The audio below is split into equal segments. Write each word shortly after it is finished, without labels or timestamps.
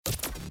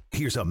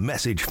Here's a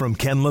message from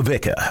Ken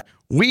LaVicka.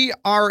 We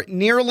are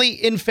nearly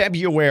in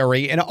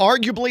February, and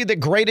arguably the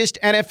greatest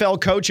NFL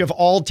coach of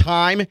all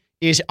time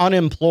is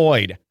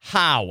unemployed.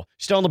 How?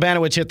 Stone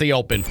Labanowitz hit the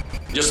open.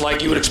 Just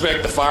like you would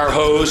expect, the fire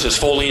hose is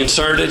fully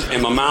inserted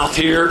in my mouth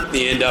here,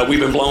 and we've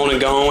been blowing and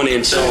going,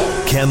 and so...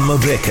 Ken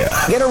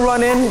LaVicka. Get a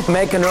run in,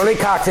 make an early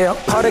cocktail,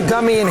 cut a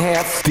gummy in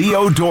half.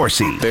 Theo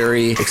Dorsey.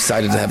 Very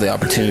excited to have the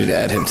opportunity to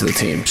add him to the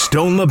team.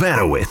 Stone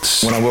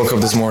Labanowitz. When I woke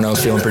up this morning, I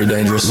was feeling pretty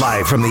dangerous.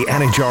 Live from the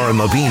Anajar and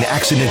Levine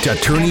Accident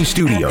Attorney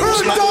Studios.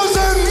 It doesn't matter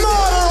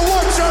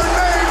what your name is!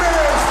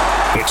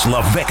 It's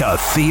LaVicka,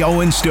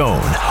 Theo, and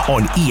Stone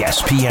on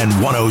ESPN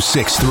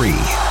 106.3.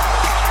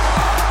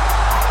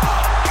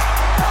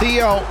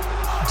 Theo,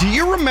 do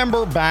you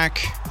remember back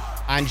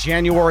on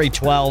January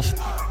 12th?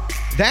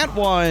 That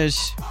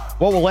was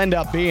what will end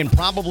up being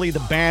probably the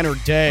banner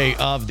day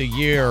of the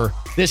year,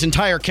 this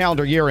entire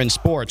calendar year in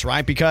sports,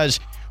 right? Because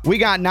we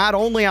got not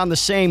only on the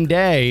same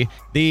day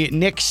the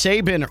Nick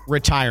Saban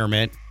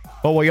retirement,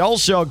 but we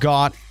also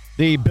got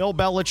the Bill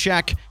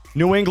Belichick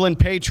New England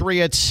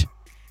Patriots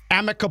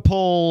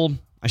amicable,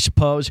 I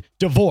suppose,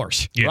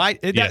 divorce, right?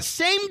 Yeah.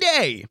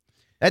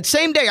 That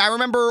same day, I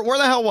remember, where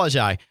the hell was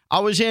I?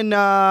 I was in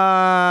January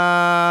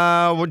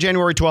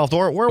 12th.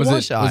 Where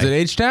was I? Was it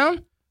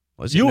H-Town?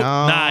 Was it? No.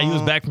 Nah, he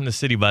was back from the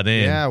city by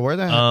then. Yeah,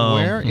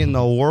 where in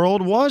the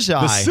world was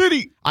I? The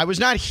city. I was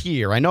not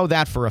here. I know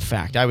that for a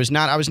fact. I was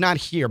not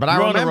here, but I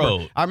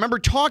remember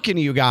talking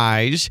to you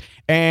guys,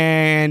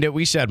 and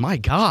we said, my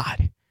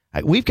God,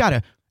 we've got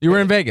to. You were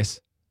in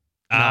Vegas.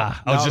 I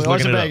was just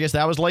looking in at Vegas.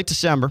 That was late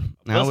December.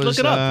 Let's look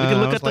it up. We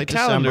can look at the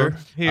calendar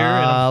here.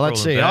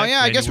 Let's see.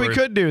 I guess we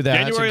could do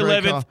that. January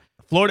 11th,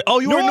 Florida. Oh,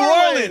 you were in New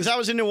Orleans. I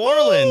was in New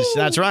Orleans. Ooh,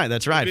 That's right.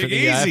 For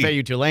the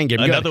FAU Tulane game.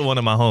 Another one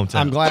in my hometown.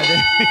 I'm glad.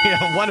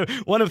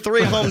 One of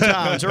three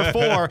hometowns, or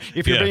four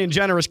if you're being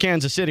generous.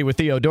 Kansas City with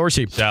Theo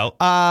Dorsey. Shout.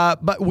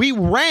 But we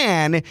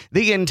ran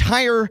the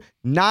entire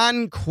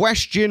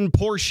non-question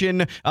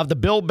portion of the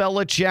Bill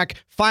Belichick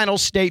final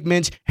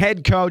statements,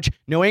 head coach,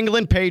 New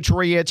England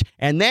Patriots,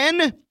 and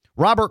then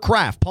Robert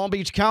Kraft, Palm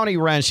Beach County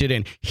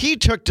resident, he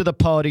took to the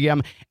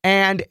podium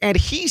and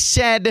he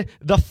said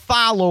the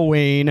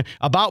following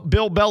about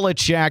Bill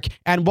Belichick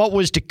and what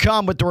was to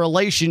come with the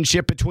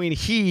relationship between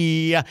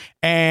he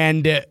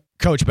and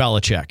Coach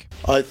Belichick.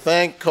 I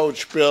thank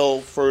Coach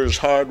Bill for his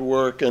hard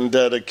work and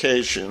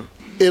dedication.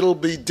 It'll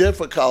be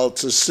difficult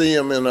to see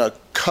him in a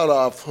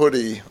cutoff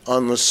hoodie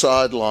on the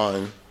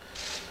sideline,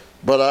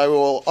 but I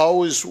will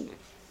always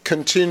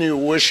continue to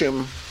wish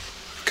him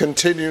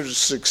continued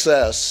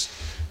success,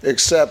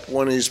 except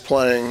when he's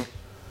playing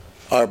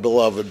our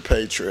beloved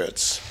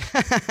Patriots.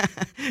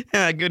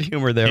 Good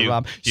humor there,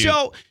 Rob. Cute.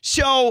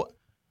 So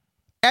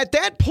at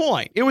that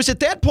point,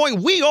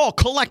 we all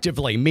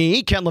collectively,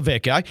 me, Ken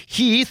LaVicka,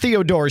 he,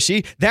 Theo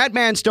Dorsey, that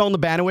man, Stone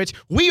Labanowitz,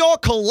 we all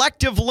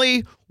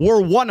collectively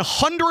were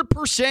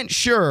 100%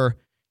 sure,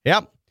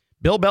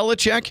 Bill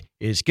Belichick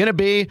is going to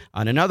be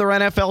on another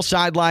NFL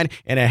sideline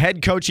in a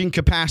head coaching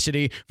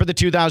capacity for the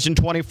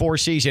 2024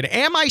 season.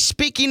 Am I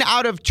speaking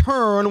out of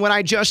turn when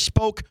I just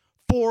spoke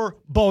for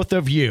both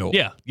of you?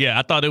 Yeah.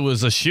 I thought it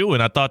was a shoe,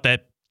 and I thought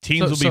that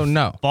teams will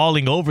be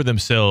falling over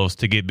themselves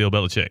to get Bill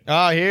Belichick.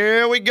 Oh,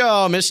 here we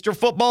go. Mr.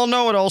 Football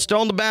Know-It-All,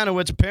 Stone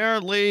Labanowitz.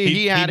 Apparently,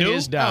 he had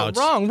his doubts.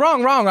 Wrong.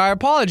 I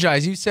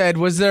apologize. You said,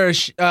 was there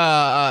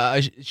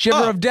a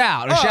shiver of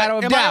doubt, a shadow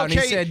of doubt? Okay?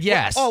 And he said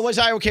yes. Oh, was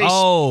I okay?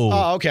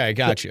 Oh, okay.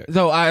 Gotcha.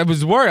 So I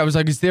was worried. I was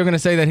like, is Theo going to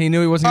say that he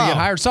knew he wasn't going to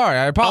get hired? Sorry,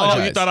 I apologize.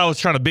 Oh, you thought I was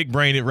trying to big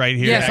brain it right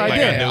here? Yes, I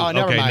did.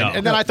 Never mind. No.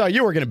 And then I thought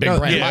you were going to big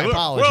brain it. My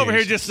apologies. We're over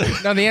here just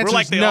no, the answer we're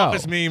like is the no.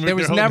 Office meme. There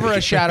was never a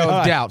shadow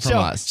of doubt from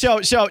us.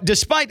 So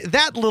despite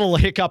that little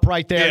hiccup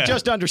right there,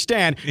 just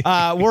understand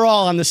we're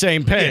all on the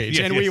same page,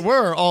 and we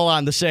were all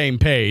on the same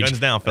page. Guns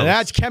down, fellas.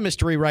 That's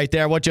chemistry right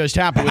there, what just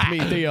happened with me,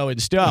 Theo,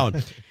 and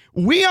Stone.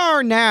 We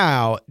are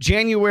now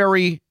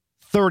January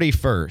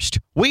 31st.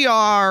 We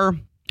are,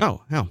 12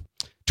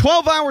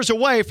 hours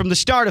away from the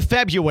start of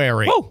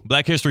February. Woo!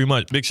 Black History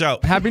Month. Big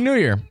shout. Happy New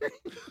Year.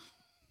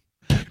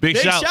 Big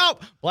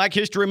shout. Black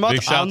History Month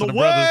Big shout on to the the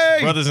way.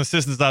 brothers and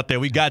sisters out there.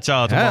 We got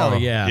y'all tomorrow. Hell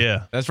yeah.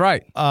 Yeah. That's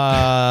right.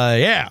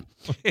 Yeah.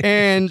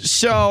 And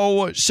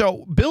so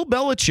Bill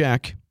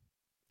Belichick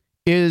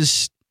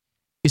is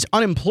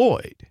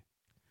unemployed.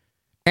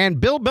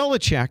 And Bill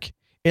Belichick,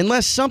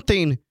 unless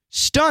something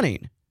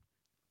stunning,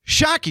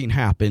 shocking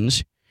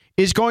happens,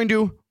 is going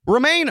to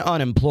remain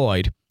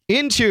unemployed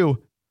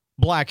into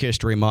Black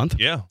History Month.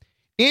 Yeah.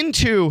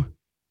 Into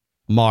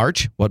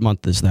March. What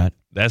month is that?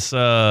 That's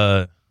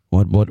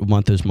What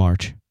month is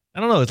March? I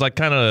don't know. It's like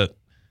get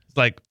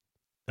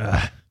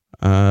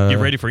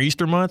ready for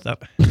Easter month.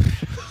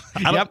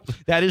 Yep,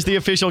 that is the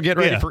official get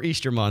ready for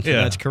Easter month.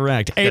 Yeah. That's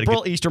correct.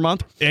 April, Easter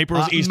month.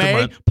 April's Easter May,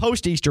 month.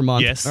 Post-Easter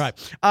month. Yes. All right.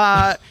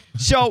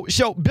 So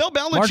Bill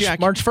Belichick.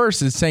 March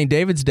 1st is St.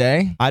 David's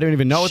Day. I don't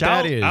even know what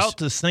Shout that is. out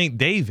to St.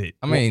 David.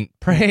 I mean,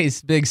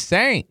 praise Big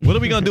Saint. What are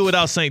we going to do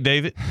without St.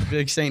 David?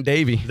 Big St.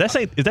 Davy.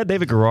 Is that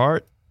David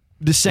Garrard?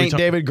 The St.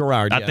 David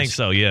Garrard. I think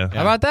so, yeah.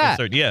 How about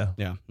that? Yeah.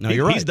 No,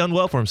 you're right. He's done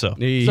well for himself. So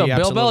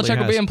Bill Belichick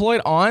will be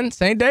employed on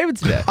St.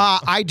 David's Day.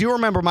 I do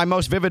remember my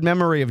most vivid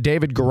memory of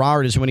David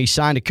Garrard is when he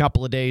signed a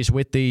couple of days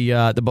with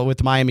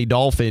the Miami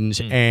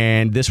Dolphins,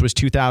 and this was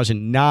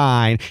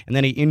 2009, and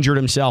then he injured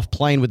himself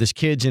playing with his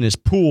kids in his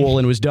pool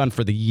and was done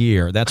for the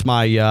year. That's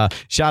my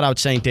shout out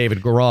St.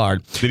 David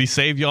Garrard. Did he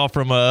save y'all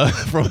from a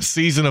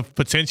season of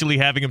potentially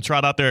having him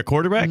trot out there at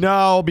quarterback?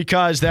 No,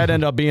 because that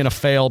ended up being a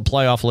failed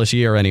playoff-less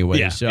year anyway.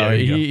 Yeah, so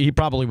he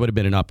probably would have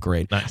been an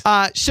upgrade.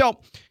 Nice. So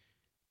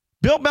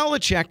Bill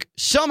Belichick,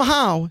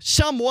 somehow,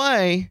 some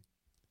way,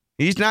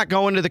 he's not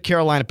going to the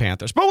Carolina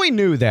Panthers. But we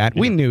knew that.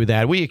 We knew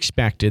that. We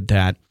expected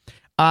that.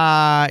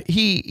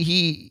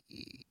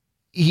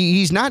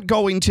 He's not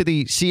going to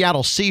the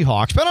Seattle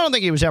Seahawks, but I don't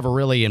think he was ever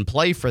really in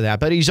play for that.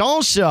 But he's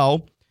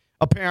also,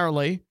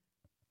 apparently,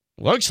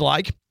 looks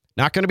like,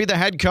 not going to be the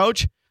head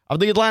coach of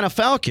the Atlanta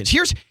Falcons.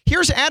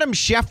 Here's Adam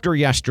Schefter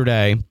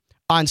yesterday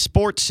on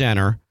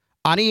SportsCenter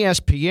on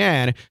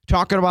ESPN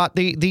talking about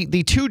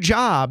the two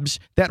jobs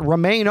that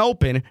remain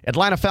open,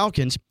 Atlanta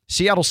Falcons,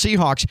 Seattle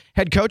Seahawks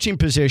head coaching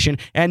position.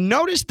 And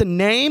notice the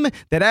name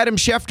that Adam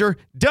Schefter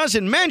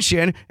doesn't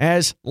mention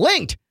as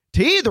linked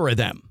to either of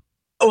them.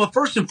 Oh, well,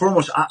 first and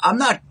foremost, I'm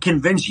not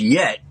convinced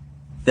yet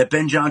that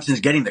Ben Johnson's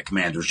getting the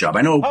Commander's job.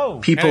 I know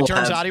people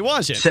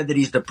have said that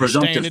he's the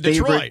presumptive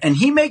favorite, and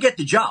he may get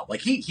the job.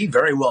 Like, he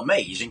very well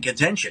may. He's in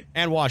contention.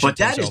 And Washington. But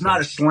that is not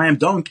a slam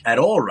dunk at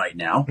all right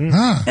now.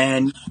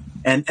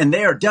 And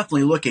they are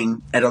definitely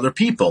looking at other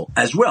people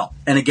as well.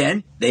 And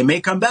again, they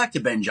may come back to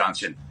Ben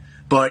Johnson.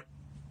 But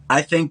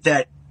I think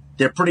that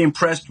they're pretty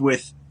impressed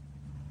with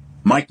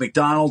Mike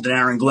McDonald and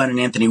Aaron Glenn and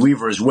Anthony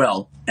Weaver as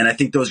well. And I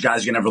think those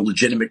guys are going to have a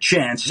legitimate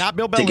chance Not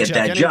Bill to Belichick, get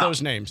that any job. Of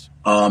those names.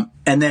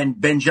 And then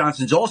Ben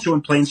Johnson's also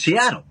in play in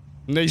Seattle.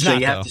 No, so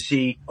you have to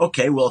see,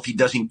 okay, well, if he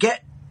doesn't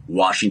get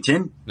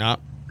Washington,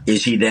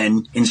 is he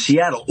then in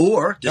Seattle?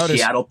 Or does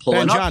Seattle pull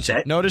an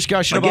upset? No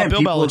discussion about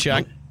Bill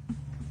Belichick.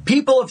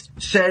 People have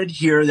said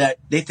here that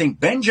they think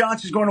Ben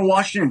Johnson is going to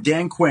Washington and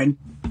Dan Quinn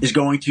is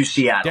going to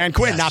Seattle. Dan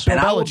Quinn, not Bill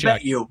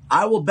Belichick.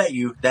 I will bet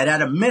you that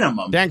at a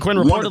minimum, Dan Quinn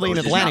reportedly in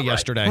Atlanta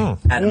yesterday.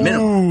 At a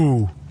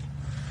minimum.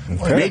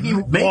 Okay.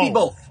 Maybe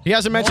both. He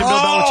hasn't mentioned Bill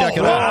Belichick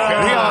at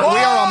all. We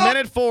are a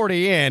minute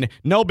 40 in.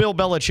 No Bill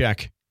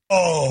Belichick.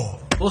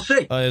 We'll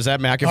see. Is that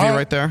McAfee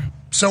right there?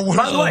 So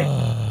by the way,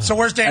 so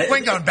where's Dan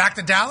Quinn going? Back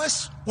to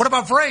Dallas? What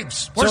about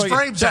Vrabes? Where's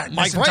Vrabes at?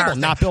 Mike Vrabel,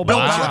 not Bill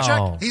Belichick.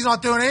 Belichick? He's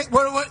not doing it.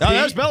 What? No,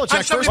 that's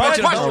Belichick. First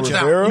mention of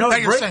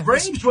Belichick.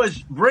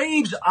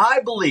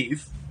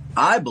 Vrabes.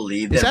 I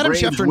believe that Does Adam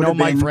Schefter know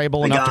Mike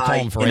Vrabel enough to call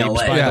him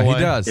Vrabes? Yeah, he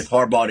does. If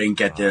Harbaugh didn't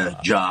get the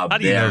job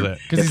there,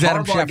 because he's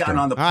Adam Schefter. Gotten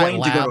on the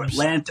plane to go to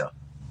Atlanta,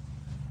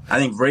 I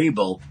think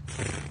Vrabel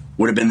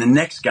would have been the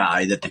next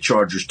guy that the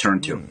Chargers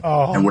turned to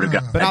and would have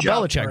got that job. But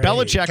not Belichick.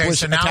 Belichick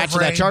was attached to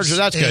that Chargers.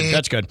 That's good.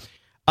 That's good.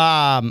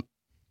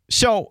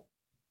 So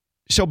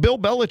Bill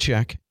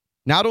Belichick,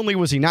 not only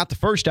was he not the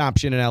first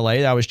option in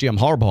L.A., that was Jim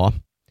Harbaugh,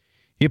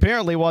 he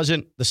apparently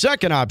wasn't the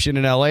second option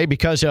in L.A.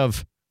 because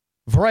of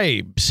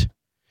Vrabes.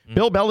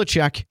 Bill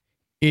Belichick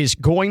is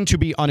going to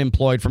be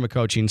unemployed from a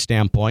coaching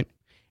standpoint,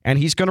 and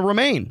he's going to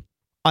remain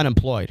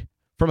unemployed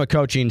from a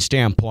coaching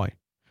standpoint.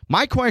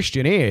 My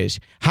question is,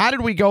 how did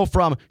we go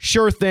from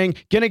sure thing,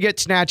 going to get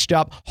snatched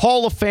up,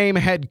 Hall of Fame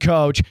head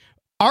coach,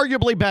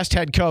 arguably best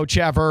head coach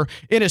ever,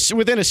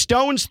 within a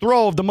stone's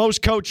throw of the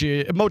most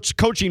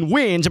coaching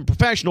wins in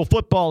professional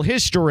football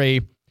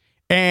history,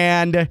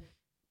 and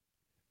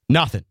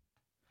nothing?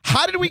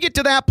 How did we get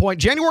to that point?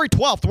 January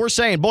 12th, we're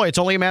saying, boy, it's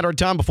only a matter of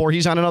time before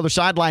he's on another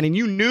sideline. And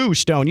you knew,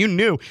 Stone, the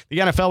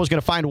NFL was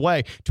going to find a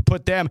way to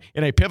put them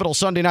in a pivotal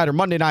Sunday night or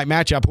Monday night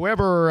matchup.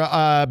 Whoever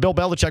Bill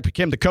Belichick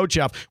became the coach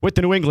of with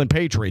the New England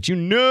Patriots. You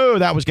knew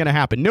that was going to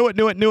happen. Knew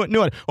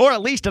it. Or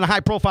at least in a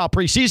high-profile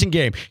preseason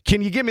game.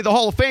 Can you give me the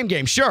Hall of Fame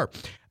game? Sure.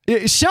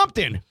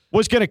 Something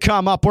was going to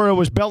come up where it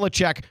was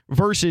Belichick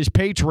versus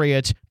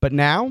Patriots. But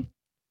now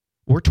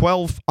we're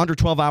under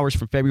 12 hours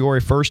from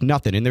February 1st,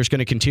 nothing, and there's going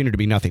to continue to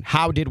be nothing.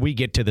 How did we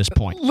get to this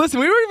point? Listen,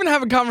 we were even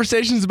having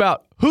conversations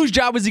about whose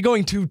job was he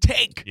going to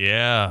take.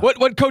 Yeah.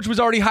 What coach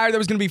was already hired that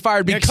was going to be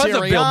fired because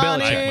of Bill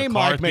Belichick?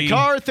 Mike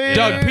McCarthy,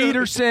 Doug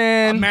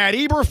Peterson, Matt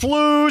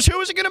Eberflus.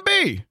 Who is it going to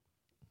be?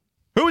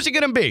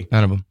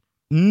 None of them.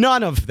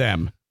 None of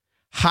them.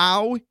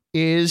 How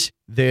is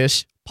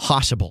this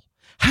possible?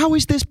 How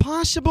is this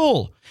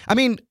possible? I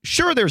mean,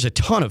 sure, there's a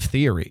ton of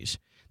theories.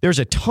 There's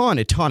a ton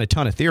of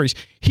theories.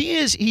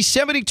 He's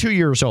 72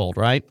 years old,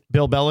 right?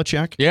 Bill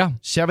Belichick? Yeah.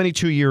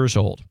 72 years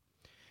old.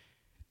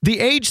 The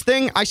age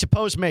thing, I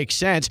suppose, makes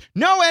sense.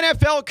 No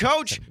NFL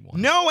coach.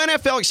 71. No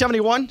NFL.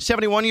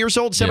 71 years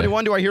old.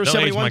 71. Yeah. Do I hear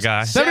 71? Age, my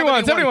guy.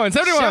 71 for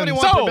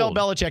Bill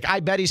Belichick. I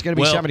bet he's going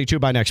to be 72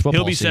 by next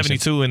football season. He'll be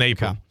 72 in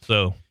April.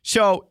 Okay.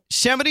 So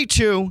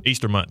 72.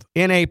 Easter month.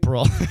 In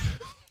April.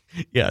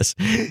 Yes.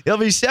 He'll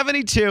be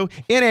 72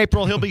 in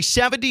April. He'll be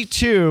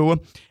 72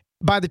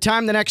 by the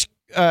time the next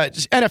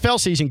NFL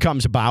season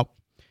comes about.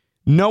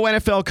 No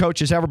NFL coach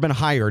has ever been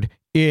hired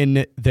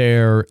in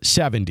their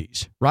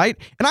 70s, right?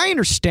 And I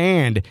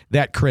understand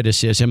that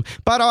criticism,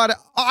 but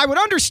I would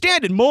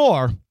understand it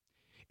more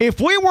if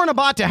we weren't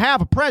about to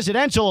have a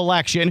presidential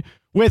election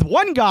with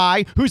one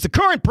guy who's the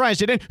current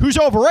president who's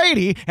over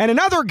 80 and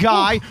another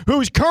guy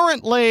who's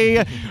currently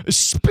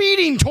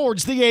speeding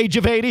towards the age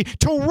of 80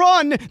 to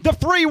run the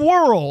free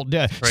world.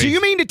 So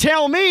you mean to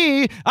tell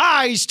me,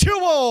 he's too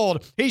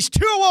old. He's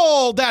too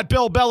old, that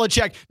Bill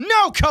Belichick.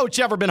 No coach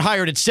ever been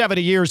hired at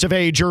 70 years of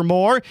age or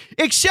more,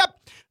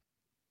 except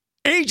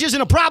age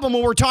isn't a problem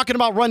when we're talking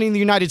about running the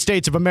United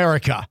States of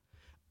America.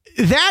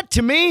 That,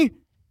 to me,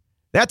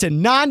 that's a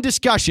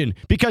non-discussion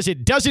because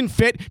it doesn't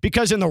fit,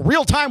 because in the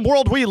real-time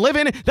world we live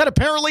in, that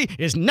apparently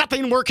is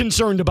nothing we're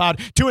concerned about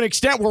to an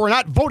extent where we're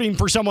not voting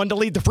for someone to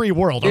lead the free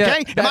world,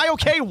 okay? Am I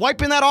okay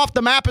wiping that off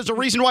the map as a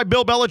reason why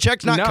Bill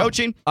Belichick's not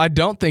coaching? I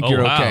don't think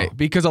you're okay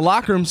because a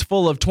locker room's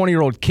full of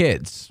 20-year-old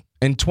kids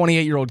and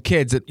 28-year-old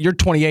kids. You're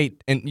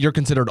 28 and you're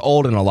considered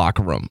old in a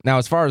locker room. Now,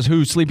 as far as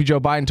who Sleepy Joe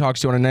Biden talks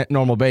to on a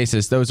normal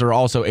basis, those are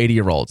also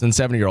 80-year-olds and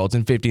 70-year-olds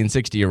and 50 and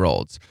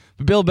 60-year-olds.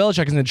 But Bill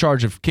Belichick is in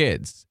charge of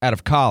kids out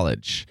of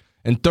college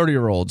and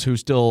 30-year-olds who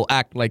still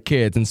act like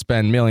kids and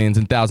spend millions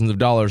and thousands of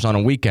dollars on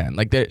a weekend.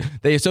 Like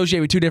they associate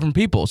with two different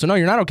people. So no,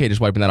 you're not okay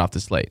just wiping that off the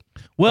slate.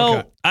 Well,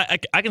 okay.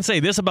 I can say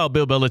this about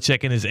Bill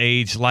Belichick and his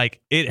age. Like,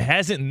 it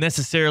hasn't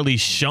necessarily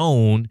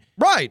shown.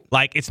 Right.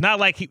 Like, it's not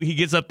like he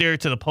gets up there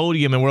to the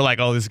podium and we're like,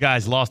 oh, this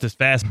guy's lost his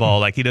fastball.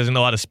 Like, he doesn't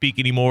know how to speak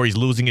anymore. He's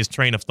losing his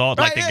train of thought.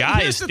 Like, the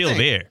guy is still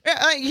there.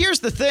 Here's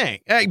the thing.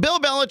 Bill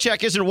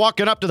Belichick isn't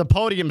walking up to the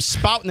podium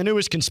spouting the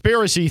newest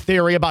conspiracy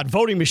theory about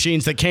voting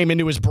machines that came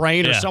into his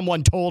brain or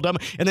someone told him,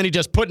 and then he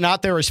just putting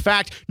out there as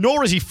fact,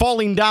 nor is he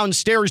falling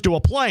downstairs to a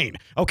plane,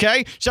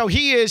 okay? So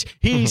he's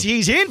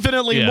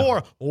infinitely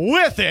more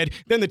with it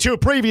than the two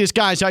previous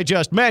guys I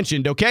just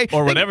mentioned, okay?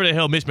 Or whatever the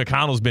hell Mitch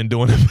McConnell's been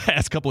doing the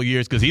past couple of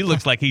years, because he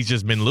looks like he's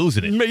just been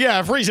losing it.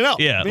 Yeah, freezing up.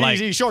 Yeah, like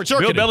he's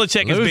short-circuiting. Bill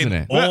Belichick has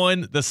been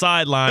on the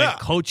sideline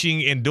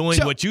coaching and doing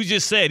what you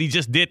just said. He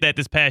just did that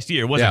this past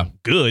year. It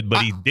wasn't good,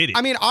 but he did it.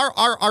 I mean,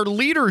 our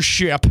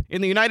leadership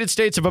in the United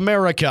States of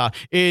America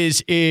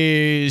is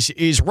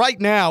right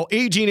now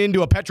aging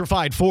into a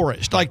petrified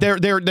forest. Like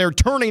they're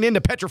turning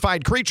into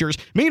petrified creatures.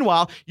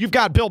 Meanwhile, you've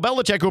got Bill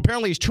Belichick, who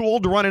apparently is too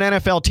old to run an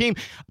NFL team.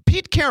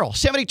 Pete Carroll,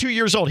 72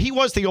 years old. He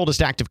was the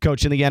oldest active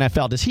coach in the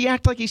NFL. Does he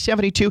act like he's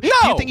 72? No.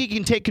 Do you think he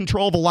can take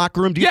control of the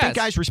locker room? Do you think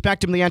guys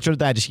respect him? The answer to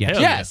that is yes.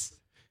 Yes.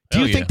 Do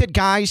you think that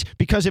guys,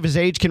 because of his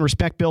age, can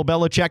respect Bill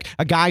Belichick,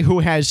 a guy who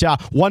has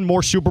won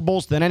more Super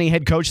Bowls than any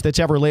head coach that's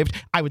ever lived?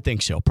 I would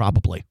think so,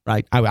 probably.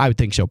 Right? I would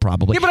think so,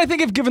 probably. Yeah, but I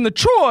think if given the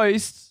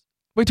choice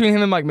between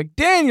him and Mike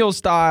McDaniel's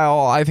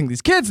style, I think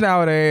these kids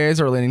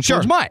nowadays are leaning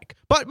towards Mike.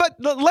 But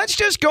let's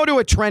just go to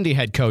a trendy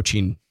head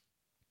coaching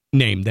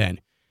name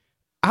then.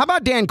 How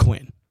about Dan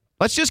Quinn?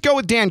 Let's just go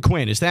with Dan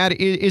Quinn. Is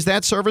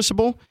that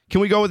serviceable?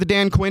 Can we go with the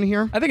Dan Quinn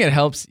here? I think it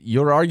helps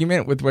your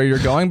argument with where you're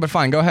going, but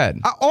fine, go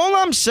ahead. All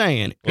I'm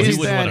saying is he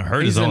wouldn't want to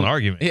hurt his own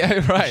argument.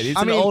 Yeah, right. He's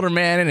an older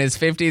man in his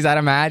 50s, I'd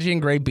imagine,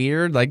 gray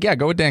beard. Like, yeah,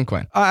 go with Dan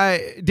Quinn.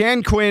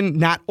 Dan Quinn,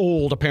 not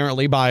old,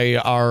 apparently, by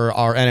our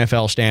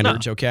NFL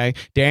standards, okay?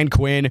 Dan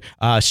Quinn,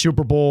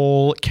 Super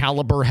Bowl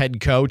caliber head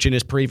coach in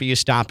his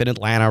previous stop in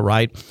Atlanta,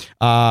 right?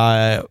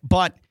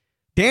 But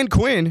Dan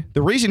Quinn,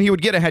 the reason he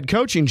would get a head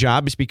coaching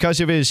job is because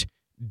of his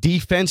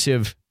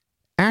defensive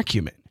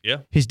acumen. Yeah.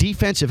 His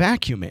defensive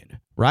acumen,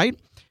 right?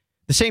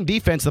 The same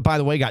defense that, by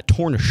the way, got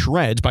torn to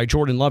shreds by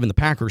Jordan Love and the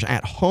Packers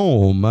at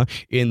home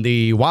in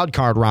the wild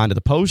card round of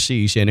the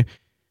postseason.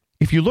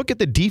 If you look at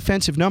the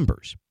defensive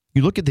numbers,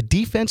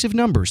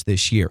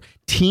 this year,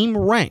 team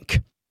rank,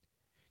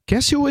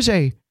 guess who was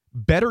a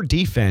better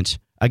defense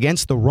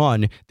against the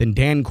run than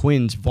Dan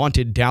Quinn's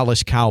vaunted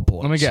Dallas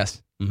Cowboys? Let me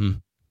guess. Mm-hmm.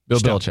 Bill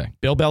Belichick.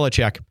 Bill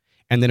Belichick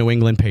and the New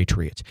England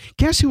Patriots.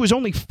 Guess who was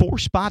only 4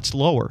 spots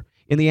lower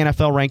in the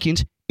NFL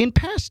rankings in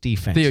pass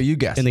defense? Theo, you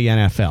guess. In the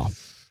NFL.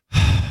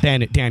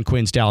 Dan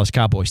Quinn's Dallas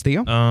Cowboys.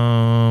 Theo?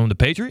 The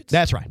Patriots?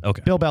 That's right.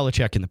 Okay. Bill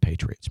Belichick and the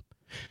Patriots.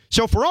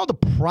 So for all the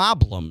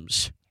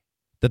problems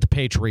that the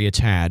Patriots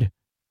had,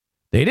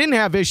 they didn't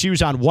have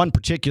issues on one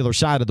particular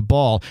side of the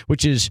ball,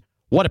 which is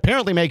what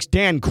apparently makes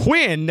Dan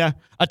Quinn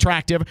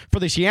attractive for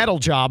the Seattle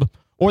job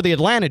or the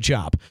Atlanta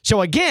job. So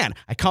again,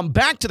 I come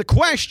back to the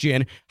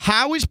question,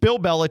 how is Bill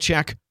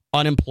Belichick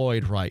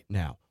unemployed right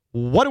now?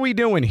 What are we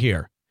doing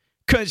here?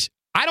 Because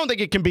I don't think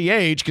it can be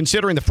age,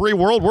 considering the free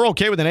world. We're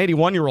okay with an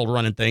 81-year-old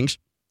running things.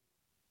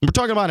 We're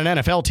talking about an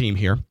NFL team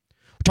here.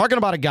 We're talking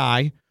about a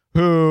guy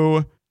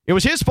who, it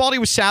was his fault he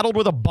was saddled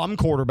with a bum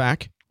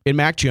quarterback in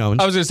Mac Jones.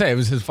 I was going to say, it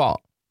was his fault.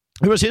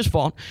 It was his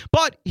fault.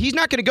 But he's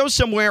not going to go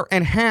somewhere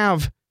and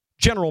have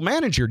general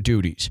manager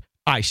duties,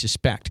 I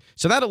suspect.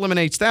 So that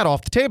eliminates that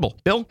off the table.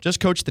 Bill, just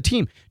coach the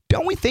team.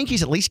 Don't we think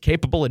he's at least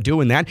capable of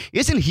doing that?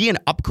 Isn't he an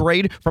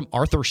upgrade from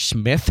Arthur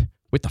Smith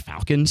with the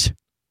Falcons?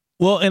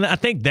 Well, and I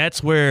think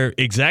that's where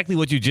exactly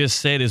what you just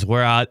said is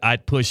where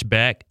I'd push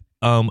back.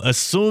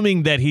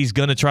 Assuming that he's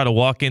going to try to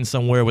walk in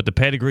somewhere with the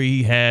pedigree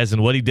he has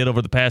and what he did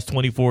over the past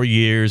 24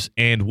 years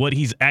and what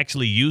he's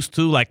actually used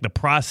to, like the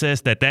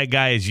process that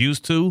guy is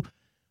used to,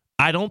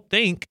 I don't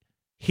think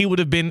he would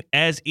have been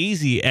as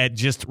easy at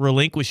just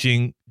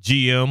relinquishing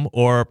GM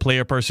or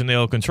player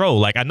personnel control.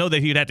 Like, I know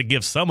that he'd have to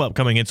give some up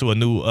coming into a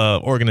new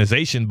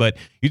organization, but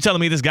you telling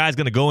me this guy's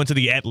going to go into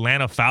the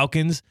Atlanta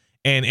Falcons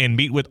and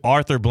meet with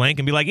Arthur Blank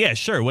and be like, yeah,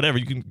 sure, whatever.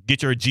 You can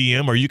get your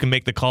GM or you can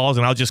make the calls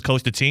and I'll just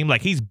coach the team.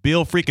 Like, he's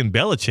Bill freaking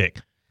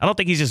Belichick. I don't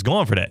think he's just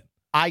going for that.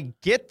 I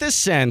get the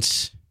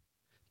sense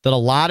that a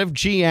lot of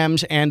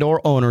GMs and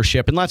or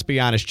ownership, and let's be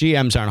honest,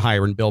 GMs aren't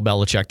hiring Bill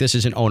Belichick. This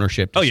is an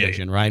ownership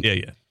decision, right?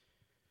 Yeah.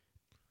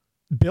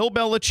 Bill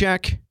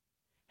Belichick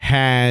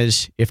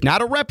has, if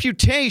not a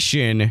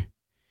reputation,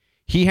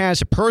 he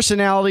has a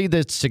personality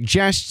that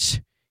suggests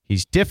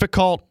he's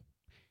difficult,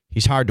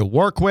 he's hard to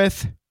work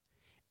with,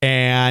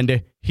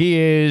 and he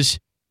is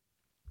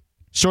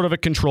sort of a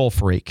control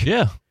freak.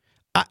 Yeah.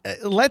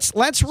 Let's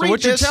read so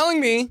what this. you're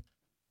telling me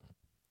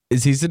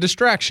is he's a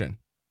distraction.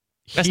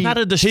 That's not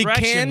a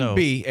distraction, He can though.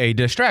 be a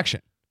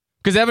distraction.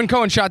 Because Evan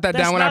Cohen shot that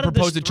down when I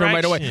proposed it to him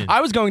right away.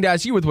 I was going to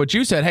ask you with what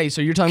you said. Hey,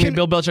 so you're telling me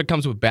Bill Belichick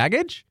comes with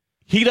baggage?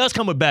 He does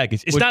come with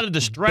baggage. It's not a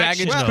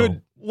distraction. Baggage though.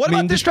 could What about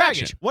mean this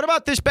distraction. baggage? What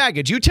about this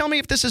baggage? You tell me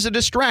if this is a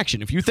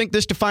distraction. If you think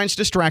this defines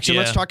distraction,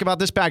 let's talk about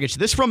this baggage.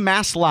 This from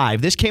Mass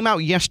Live. This came out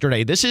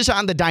yesterday. This is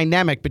on the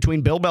dynamic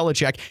between Bill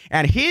Belichick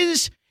and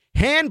his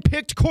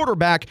hand-picked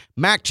quarterback,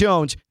 Mac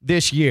Jones,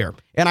 this year.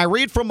 And I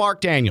read from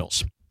Mark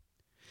Daniels.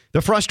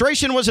 The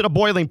frustration was at a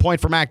boiling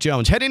point for Mac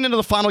Jones. Heading into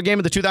the final game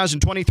of the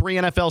 2023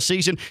 NFL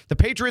season, the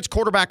Patriots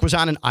quarterback was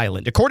on an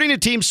island. According to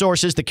team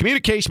sources, the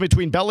communication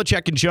between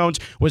Belichick and Jones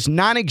was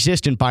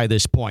non-existent by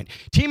this point.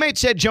 Teammates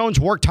said Jones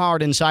worked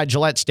hard inside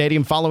Gillette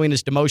Stadium following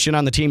his demotion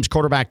on the team's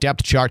quarterback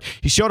depth chart.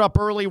 He showed up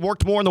early,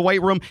 worked more in the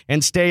weight room,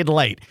 and stayed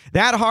late.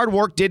 That hard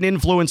work didn't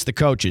influence the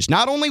coaches.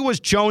 Not only was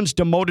Jones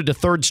demoted to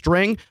third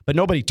string, but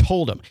nobody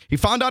told him. He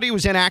found out he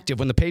was inactive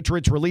when the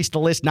Patriots released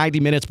the list 90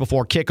 minutes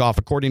before kickoff,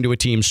 according to a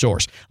team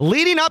source.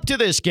 Leading up to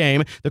this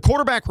game, the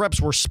quarterback reps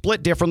were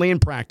split differently in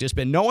practice,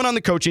 but no one on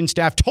the coaching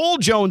staff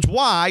told Jones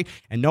why,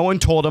 and no one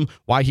told him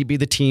why he'd be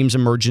the team's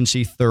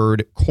emergency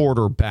third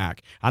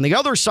quarterback. On the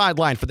other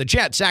sideline for the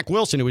Jets, Zach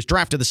Wilson, who was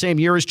drafted the same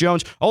year as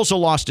Jones, also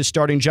lost his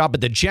starting job,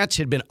 but the Jets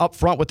had been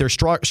upfront with their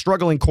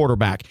struggling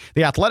quarterback.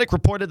 The Athletic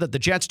reported that the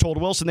Jets told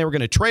Wilson they were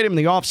going to trade him in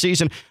the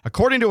offseason.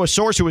 According to a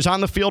source who was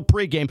on the field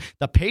pregame,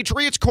 the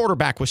Patriots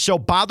quarterback was so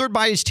bothered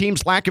by his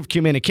team's lack of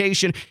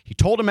communication, he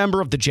told a member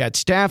of the Jets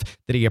staff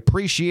that he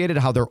appreciated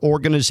how their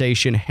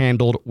organization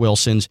handled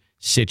Wilson's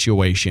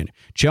situation.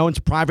 Jones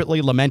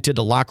privately lamented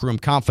to locker room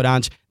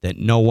confidants that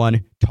no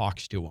one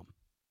talks to him.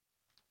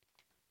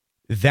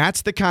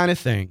 That's the kind of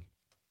thing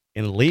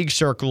in league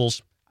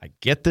circles, I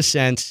get the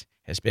sense,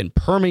 has been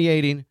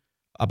permeating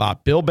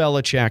about Bill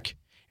Belichick,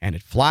 and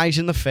it flies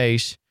in the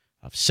face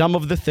of some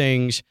of the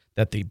things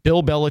that the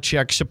Bill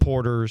Belichick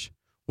supporters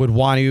would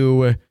want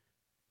to,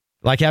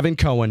 like Evan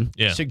Cohen,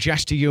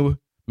 suggest to you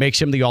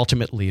makes him the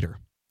ultimate leader.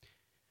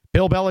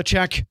 Bill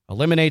Belichick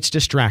eliminates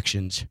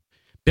distractions.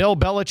 Bill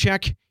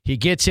Belichick, he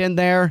gets in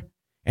there,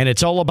 and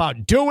it's all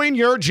about doing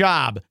your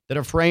job. The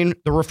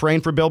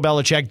refrain for Bill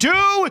Belichick,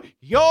 do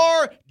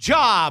your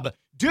job.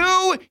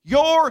 Do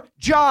your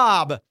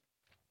job.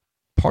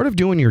 Part of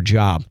doing your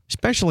job,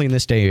 especially in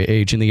this day and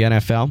age in the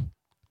NFL,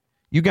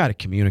 you got to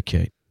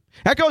communicate.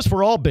 That goes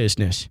for all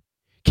business.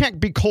 Can't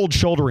be cold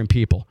shouldering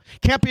people.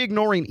 Can't be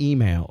ignoring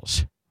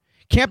emails.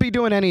 Can't be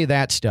doing any of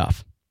that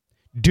stuff.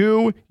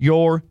 Do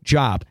your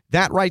job.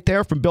 That right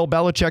there from Bill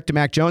Belichick to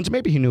Mac Jones,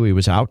 maybe he knew he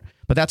was out,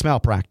 but that's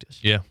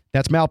malpractice. Yeah.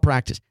 That's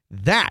malpractice.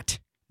 That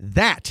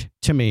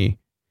to me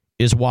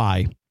is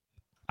why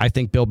I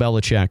think Bill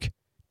Belichick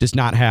does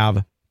not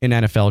have an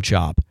NFL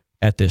job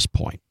at this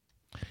point.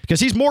 Because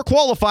he's more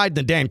qualified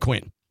than Dan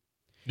Quinn.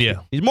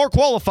 Yeah. He's more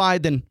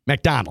qualified than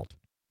McDonald.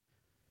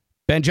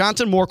 Ben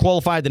Johnson, more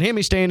qualified than him.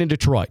 He's staying in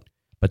Detroit.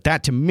 But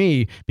that, to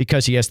me,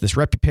 because he has this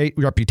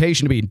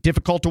reputation to be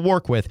difficult to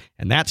work with,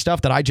 and that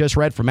stuff that I just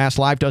read from Mass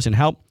Live doesn't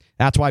help,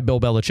 that's why Bill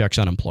Belichick's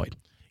unemployed.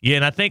 Yeah,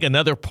 and I think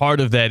another part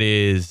of that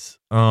is,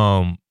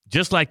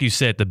 just like you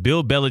said, the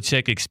Bill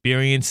Belichick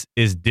experience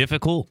is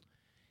difficult.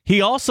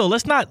 He also,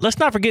 let's not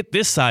forget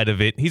this side of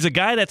it. He's a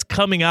guy that's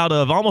coming out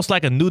of almost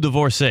like a new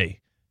divorcee,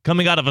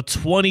 coming out of a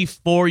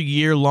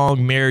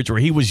 24-year-long marriage where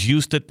he was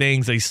used to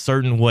things a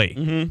certain way.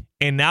 Mm-hmm.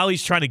 And now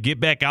he's trying to get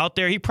back out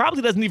there. He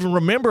probably doesn't even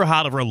remember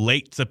how to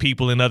relate to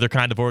people in other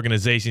kind of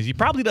organizations. He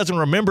probably doesn't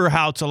remember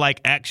how to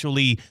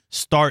actually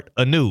start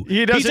anew.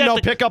 He doesn't know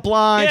pickup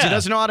lines. Yeah. He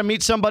doesn't know how to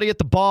meet somebody at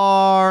the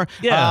bar.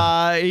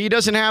 Yeah. He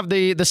doesn't have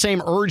the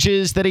same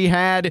urges that he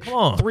had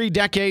 3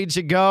 decades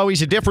ago.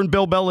 He's a different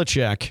Bill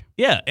Belichick.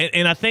 Yeah,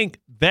 and I think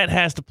that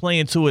has to play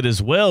into it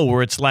as well,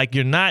 where it's like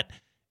you're not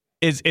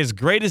as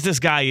great as this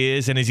guy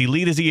is and as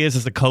elite as he is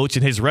as a coach,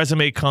 and his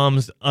resume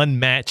comes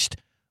unmatched.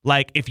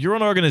 Like, if you're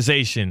an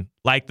organization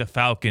like the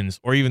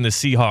Falcons or even the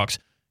Seahawks,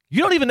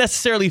 you don't even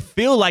necessarily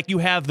feel like you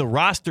have the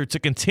roster to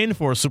contend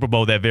for a Super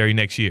Bowl that very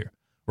next year,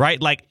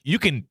 right? Like, you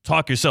can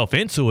talk yourself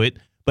into it,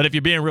 but if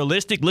you're being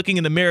realistic, looking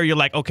in the mirror, you're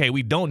like, okay,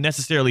 we don't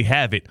necessarily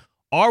have it.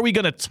 Are we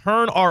going to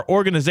turn our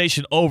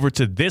organization over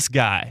to this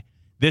guy,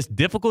 this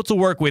difficult to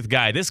work with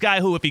guy, this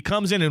guy who, if he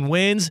comes in and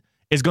wins,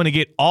 is going to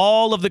get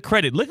all of the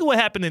credit. Look at what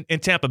happened in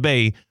Tampa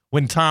Bay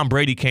when Tom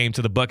Brady came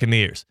to the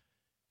Buccaneers.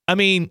 I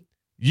mean,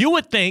 you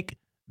would think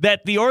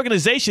that the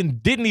organization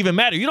didn't even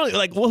matter. You don't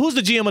like, well, who's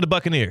the GM of the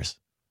Buccaneers?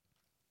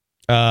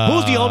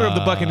 Who's the owner of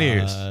the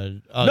Buccaneers?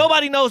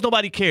 Nobody knows.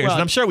 Nobody cares. Well,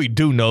 and I'm sure we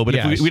do know, but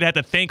if we'd have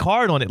to think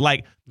hard on it.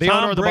 Like the Tom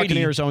owner of the Brady,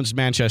 Buccaneers owns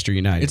Manchester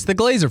United. It's the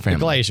Glazer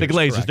family. The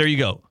Glazers. Correct. There you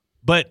go.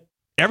 But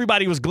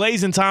everybody was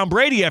glazing Tom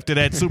Brady after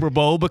that Super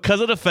Bowl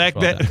because of the fact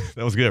that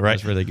that was good, right?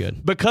 That's really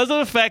good. Because of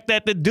the fact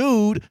that the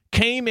dude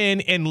came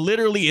in and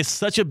literally is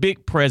such a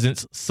big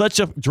presence, such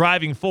a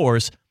driving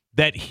force,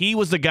 that he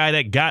was the guy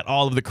that got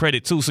all of the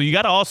credit too. So you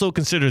got to also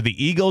consider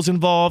the egos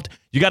involved.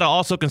 You got to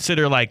also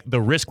consider like the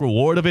risk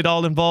reward of it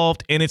all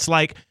involved. And it's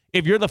like,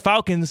 if you're the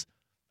Falcons,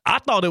 I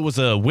thought it was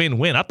a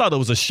win-win. I thought it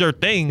was a sure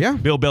thing. Yeah.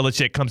 Bill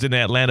Belichick comes into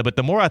Atlanta. But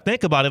the more I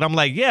think about it, I'm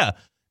like, yeah,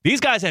 these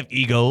guys have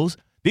egos.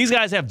 These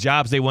guys have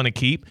jobs they want to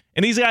keep.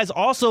 And these guys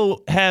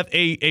also have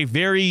a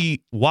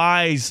very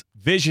wise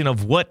vision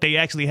of what they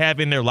actually have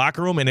in their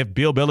locker room. And if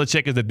Bill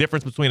Belichick is the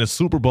difference between a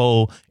Super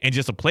Bowl and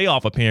just a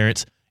playoff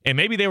appearance, and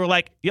maybe they were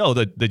like, yo,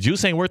 the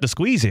juice ain't worth the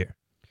squeeze here.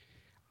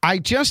 I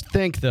just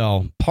think,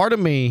 though, part of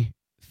me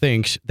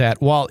thinks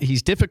that while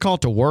he's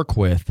difficult to work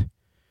with,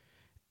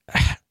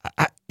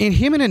 in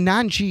him in a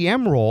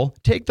non-GM role,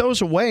 take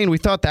those away, and we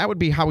thought that would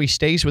be how he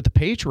stays with the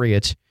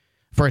Patriots.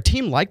 For a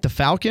team like the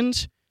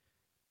Falcons,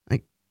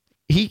 like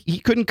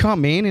he couldn't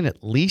come in and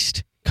at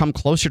least come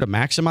closer to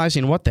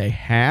maximizing what they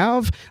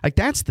have. Like,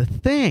 that's the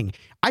thing.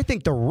 I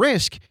think the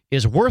risk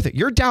is worth it.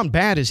 You're down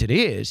bad as it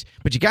is,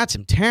 but you got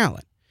some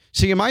talent.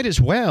 So you might as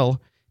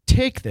well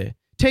take the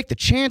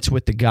chance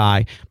with the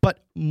guy. But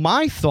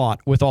my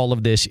thought with all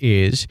of this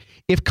is,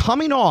 if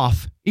coming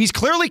off, he's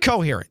clearly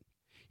coherent.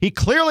 He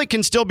clearly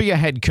can still be a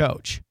head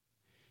coach.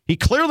 He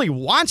clearly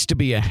wants to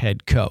be a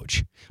head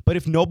coach. But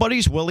if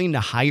nobody's willing to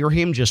hire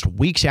him just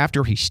weeks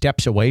after he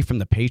steps away from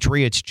the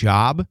Patriots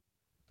job,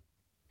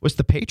 was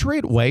the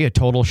Patriot way a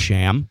total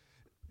sham?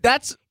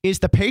 Is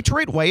the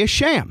Patriot way a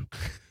sham?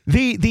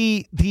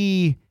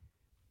 The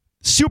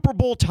Super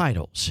Bowl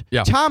titles,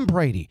 Tom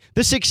Brady,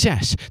 the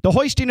success, the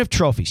hoisting of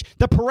trophies,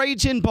 the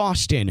parades in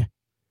Boston.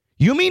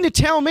 You mean to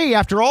tell me,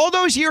 after all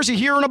those years of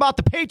hearing about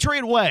the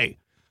Patriot way,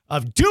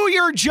 of do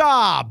your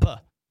job,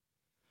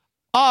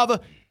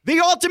 of the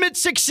ultimate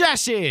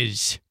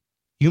successes,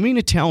 you mean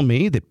to tell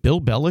me that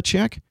Bill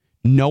Belichick,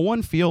 no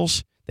one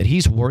feels that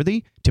he's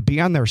worthy to be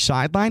on their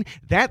sideline?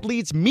 That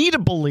leads me to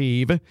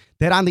believe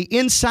that on the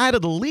inside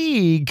of the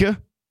league,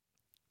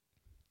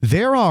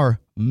 there are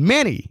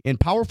many in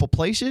powerful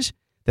places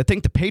that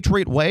think the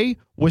Patriot way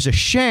was a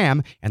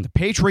sham, and the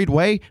Patriot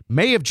way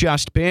may have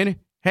just been,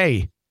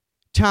 hey,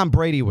 Tom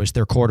Brady was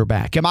their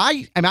quarterback. Am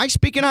I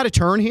speaking out of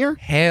turn here?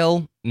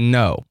 Hell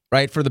no.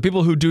 Right? For the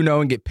people who do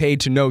know and get paid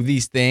to know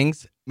these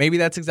things, maybe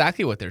that's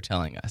exactly what they're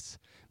telling us.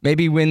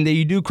 Maybe when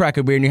you do crack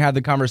a beer and you have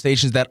the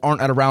conversations that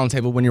aren't at a round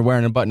table when you're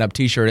wearing a button-up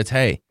T-shirt, it's,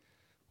 hey,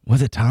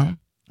 was it Tom?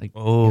 Like,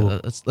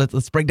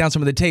 let's break down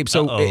some of the tape.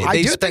 So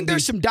I do think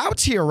there's some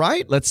doubts here,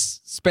 right?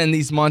 Let's spend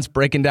these months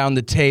breaking down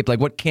the tape. Like,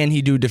 what can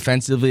he do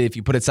defensively? If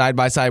you put it side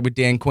by side with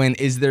Dan Quinn,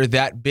 is there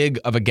that big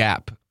of a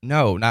gap?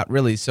 No, not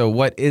really. So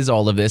what is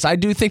all of this? I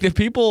do think that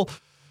people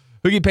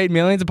who get paid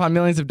millions upon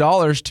millions of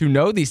dollars to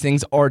know these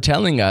things are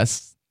telling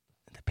us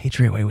the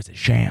Patriot way was a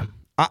sham.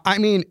 I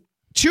mean,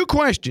 two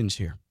questions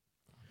here.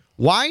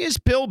 Why is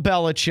Bill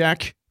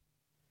Belichick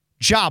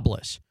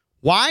jobless?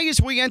 Why,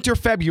 as we enter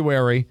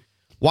February,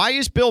 why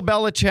is Bill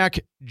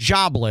Belichick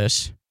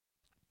jobless?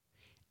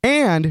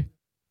 And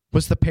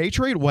was the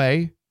Patriot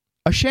way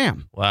a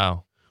sham?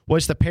 Wow.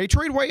 Was the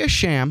Patriot way a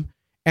sham?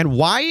 And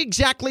why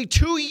exactly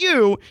to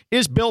you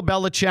is Bill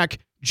Belichick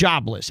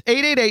jobless?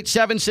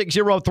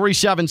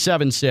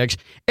 888-760-3776.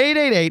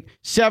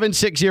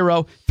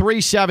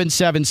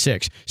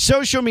 888-760-3776.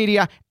 Social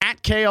media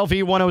at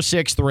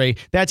KLV1063.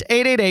 That's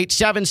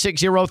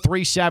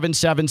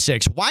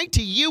 888-760-3776. Why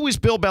to you is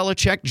Bill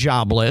Belichick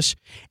jobless?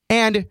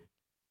 And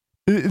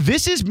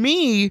this is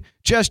me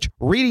just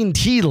reading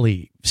tea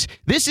leaves.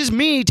 This is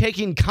me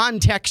taking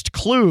context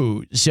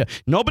clues.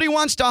 Nobody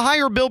wants to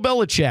hire Bill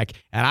Belichick,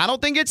 and I don't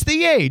think it's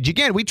the age.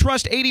 Again, we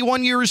trust 80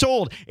 years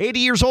old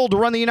to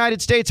run the United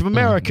States of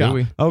America. Do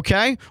we?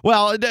 Okay?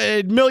 Well,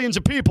 millions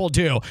of people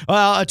do.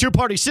 A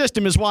two-party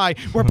system is why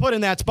we're put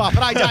in that spot,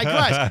 but I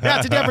digress.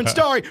 That's a different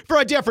story for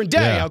a different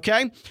day,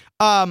 okay?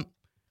 But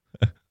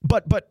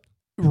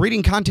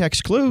reading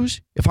context clues,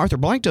 if Arthur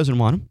Blank doesn't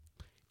want him,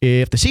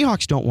 if the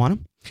Seahawks don't want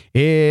him,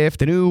 if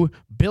the new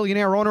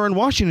billionaire owner in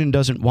Washington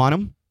doesn't want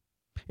him,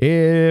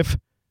 if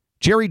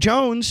Jerry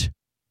Jones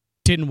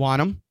didn't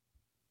want him,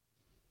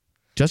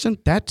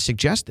 doesn't that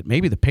suggest that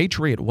maybe the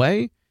Patriot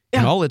way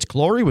in all its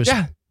glory was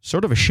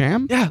sort of a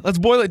sham? Yeah, let's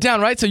boil it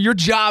down, right? So your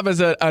job as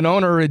an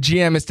owner or a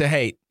GM is to,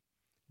 hey,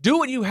 do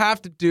what you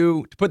have to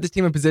do to put this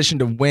team in position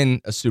to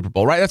win a Super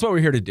Bowl, right? That's what we're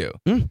here to do.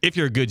 If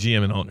you're a good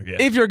GM and owner, yeah.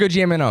 If you're a good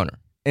GM and owner.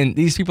 And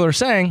these people are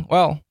saying,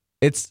 well,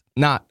 it's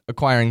not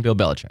acquiring Bill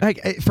Belichick.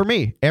 Like, for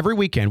me, every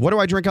weekend, what do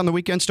I drink on the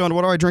weekend, Stone?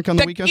 What do I drink on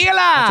the weekend?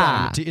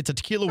 Tequila! It's a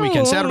tequila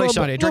weekend, Saturday,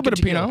 Sunday. A little bit of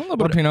Pinot. A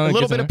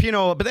little bit of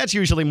Pinot, but that's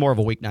usually more of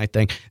a weeknight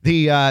thing.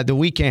 The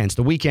weekends,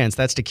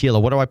 that's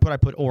tequila. What do I put? I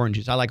put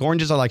oranges. I like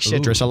oranges. I like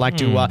citrus. I like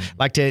to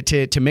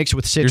mix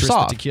with citrus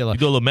with tequila. You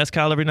do a little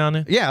mezcal every now and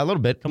then? Yeah, a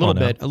little bit. A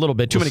little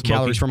bit. Too many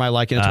calories for my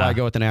liking. That's why I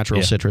go with the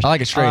natural citrus. I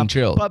like it straight and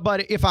chilled.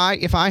 But if I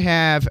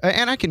have,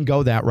 and I can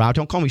go that route.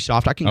 Don't call me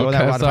soft. I can go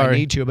that route if I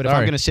need to. But if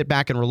I'm going to sit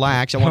back and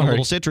relax, I want a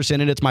little citrus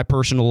in it. It's my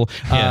personal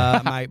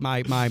my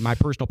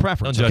personal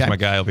preference. Don't judge my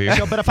guy over here.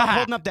 So, but if I'm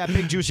holding up that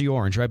big juicy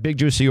orange, right? Big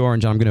juicy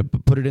orange, I'm going to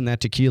put it in that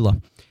tequila.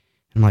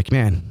 I'm like,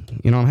 man,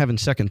 I'm having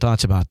second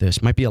thoughts about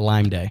this. Might be a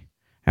Lime Day.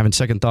 Having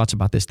second thoughts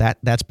about this.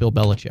 That's Bill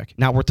Belichick.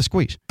 Not worth the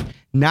squeeze.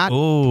 Not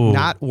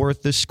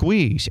worth the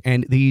squeeze.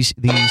 And these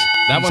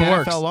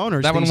NFL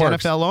owners,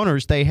 NFL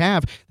owners, they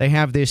have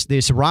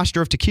this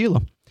roster of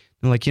tequila.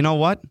 They're like, you know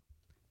what?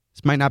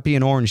 This might not be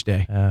an orange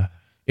day.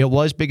 It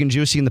was big and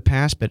juicy in the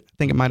past, but I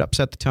think it might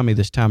upset the tummy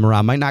this time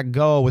around. Might not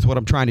go with what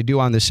I'm trying to do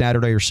on this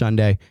Saturday or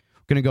Sunday.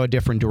 We're going to go a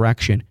different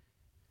direction.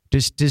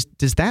 Does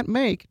that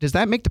make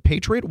the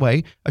Patriot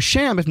way a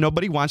sham if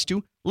nobody wants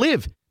to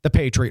live the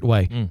Patriot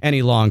way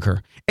any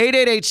longer?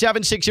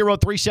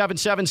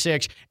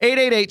 888-760-3776.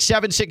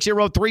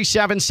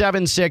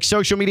 888-760-3776.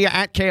 Social media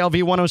at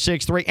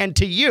KLV1063. And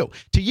to you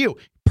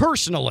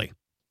personally,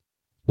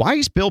 why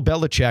is Bill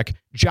Belichick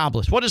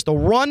jobless? What is the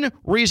one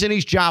reason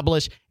he's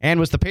jobless?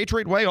 And was the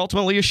Patriot way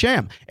ultimately a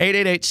sham?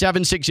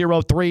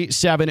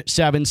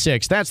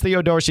 888-760-3776. That's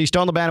Theo Dorsey,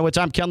 Stone Labanowitz.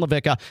 I'm Ken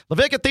LaVicka.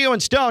 LaVicka, Theo,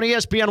 and Stone,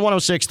 ESPN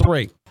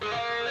 106.3.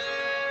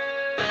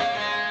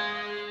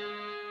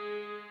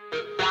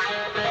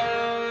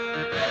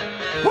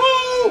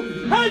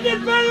 Who has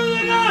it better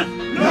than us?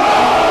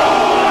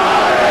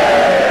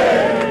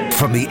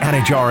 From the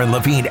Anajar and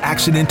Levine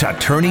Accident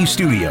Attorney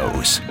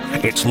Studios,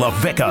 it's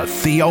LaVicka,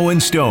 Theo, and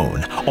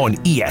Stone on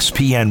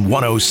ESPN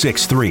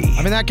 106.3.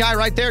 I mean, that guy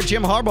right there,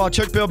 Jim Harbaugh,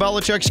 took Bill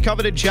Belichick's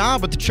coveted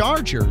job with the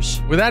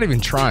Chargers. Without even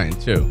trying,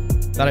 too.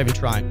 Not even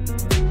trying.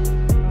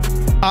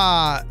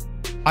 I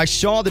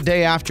saw the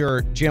day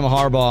after Jim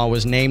Harbaugh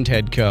was named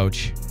head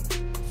coach,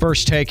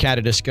 First Take had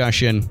a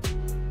discussion.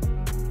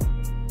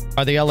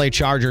 Are the LA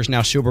Chargers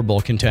now Super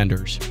Bowl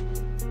contenders?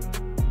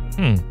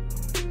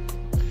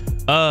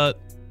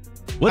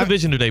 What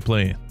division do they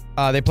play in?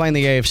 They play in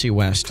the AFC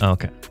West.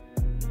 Okay.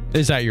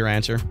 Is that your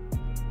answer?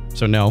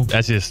 So no.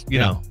 That's just,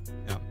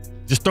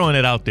 just throwing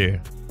it out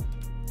there.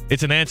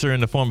 It's an answer in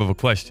the form of a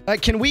question.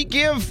 Can we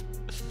give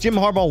Jim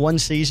Harbaugh one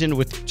season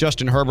with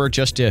Justin Herbert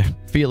just to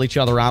feel each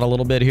other out a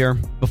little bit here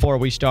before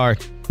we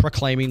start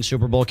proclaiming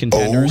Super Bowl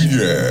contenders? Oh,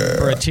 yeah.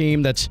 For a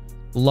team that's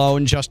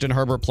lone Justin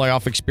Herbert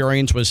playoff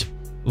experience was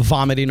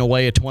vomiting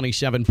away a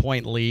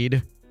 27-point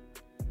lead.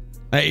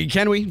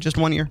 Can we? Just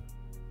 1 year?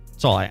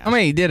 That's all I ask. I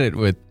mean, he did it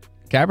with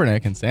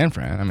Kaepernick and San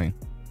Fran. I mean,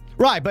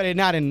 right, but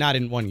not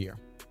in 1 year.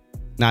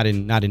 Not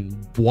in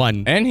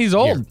one. And he's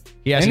old. Year.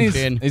 He hasn't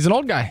been. He's an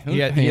old guy. He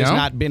has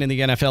not been in the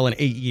NFL in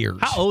 8 years.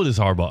 How old is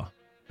Harbaugh?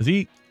 Is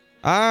he?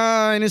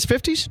 In his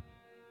 50s.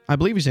 I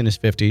believe he's in his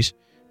 50s.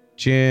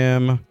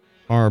 Jim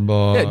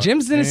Harbaugh. Yeah,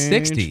 Jim's in his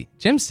 60.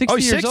 Jim's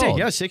 60 years old.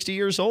 Yeah, 60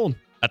 years old.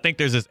 I think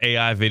there's this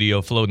AI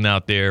video floating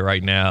out there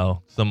right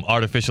now, some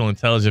artificial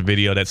intelligence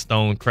video that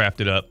Stone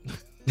crafted up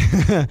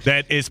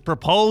that is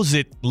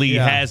supposedly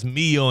has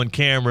me on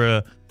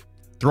camera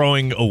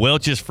throwing a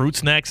Welch's fruit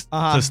snacks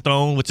to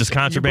Stone, which is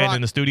contraband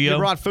in the studio. You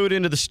brought food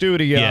into the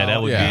studio. Yeah,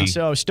 that would be.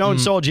 So Stone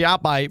sold you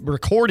out by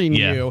recording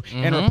you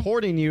and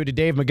reporting you to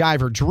Dave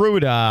MacGyver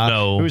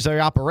Druda, who's the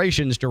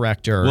operations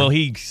director. Well,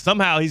 he's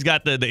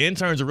got the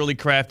interns are really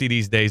crafty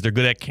these days. They're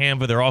good at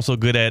Canva. They're also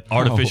good at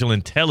artificial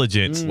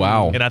intelligence.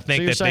 Wow. And I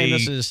think that they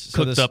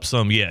cooked up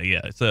some,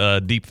 it's a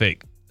deep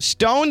fake.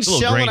 Stone's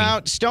selling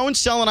out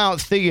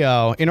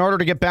Theo in order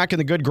to get back in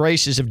the good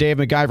graces of Dave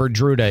MacGyver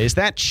Druda. Is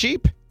that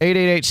cheap?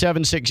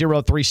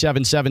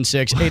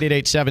 888-760-3776.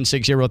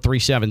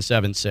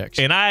 888-760-3776.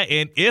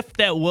 And if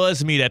that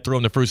was me that threw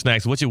him the fruit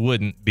snacks, which it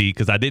wouldn't be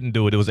because I didn't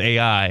do it, it was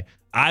AI.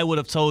 I would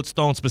have told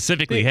Stone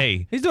specifically,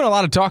 hey, he's doing a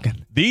lot of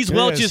talking. These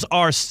Welch's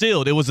are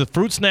sealed. It was a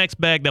fruit snacks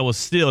bag that was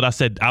sealed. I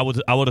said I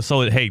would have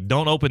told it, hey,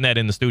 don't open that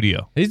in the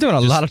studio. He's doing a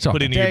lot of talking.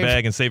 Put it in your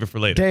bag and save it for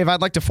later. Dave,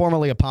 I'd like to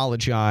formally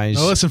apologize.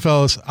 Now listen,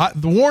 fellas,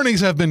 the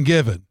warnings have been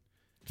given.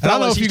 Fellas, I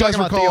don't know if you guys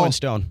recall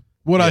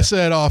what I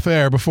said off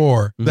air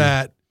before,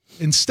 that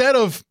instead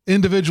of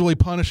individually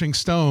punishing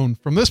Stone,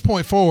 from this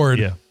point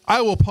forward,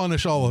 I will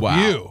punish all of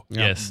you.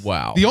 Yes.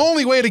 Wow. The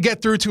only way to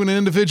get through to an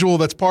individual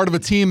that's part of a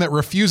team that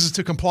refuses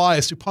to comply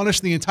is to punish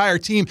the entire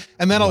team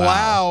and then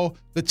allow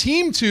the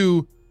team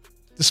to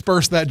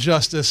disperse that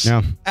justice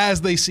as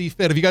they see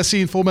fit. Have you guys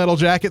seen Full Metal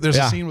Jacket? There's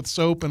a scene with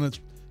soap and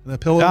a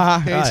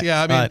pillowcase.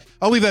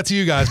 I'll leave that to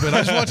you guys, but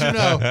I just want you to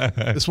know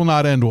this will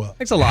not end well.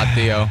 Thanks a lot,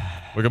 Theo.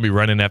 We're going to be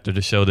running after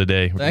the show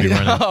today.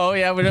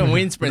 We're doing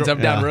wind sprints up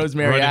down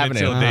Rosemary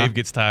Avenue. Until Dave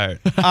gets tired.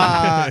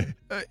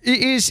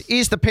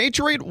 Is the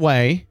Patriot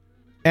way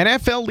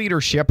NFL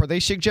leadership, are they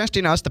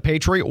suggesting us the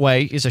Patriot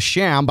way is a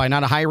sham by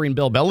not hiring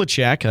Bill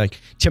Belichick? Like,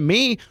 to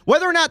me,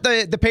 whether or not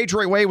the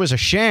Patriot way was a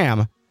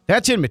sham,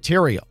 that's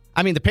immaterial.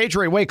 I mean, the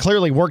Patriot way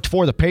clearly worked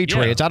for the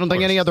Patriots. Yeah, I don't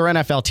think any other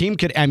NFL team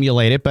could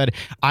emulate it, but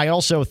I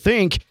also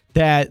think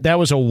that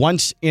was a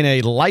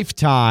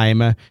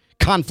once-in-a-lifetime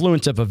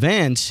confluence of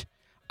events.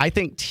 I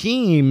think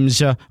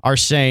teams are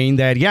saying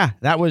that,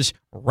 that was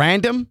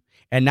random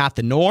and not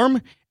the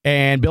norm,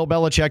 and Bill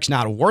Belichick's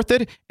not worth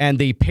it, and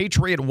the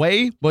Patriot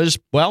way was,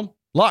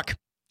 luck.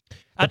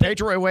 The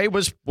Patriot way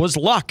was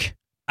luck.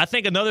 I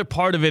think another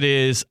part of it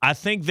is I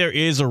think there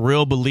is a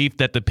real belief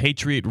that the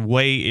Patriot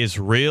way is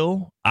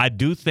real. I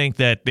do think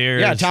that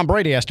there's... Yeah, Tom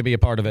Brady has to be a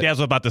part of it. That's what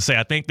I was about to say.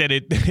 I think that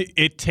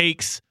it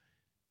takes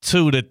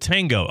two to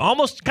tango.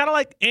 Almost kind of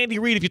like Andy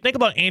Reid. If you think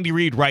about Andy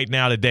Reid right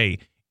now today,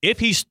 if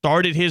he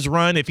started his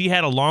run, if he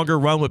had a longer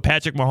run with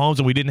Patrick Mahomes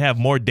and we didn't have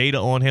more data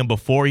on him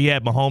before he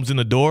had Mahomes in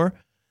the door,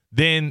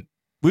 then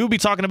we would be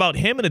talking about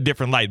him in a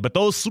different light. But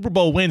those Super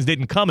Bowl wins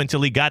didn't come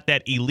until he got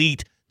that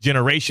elite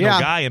generational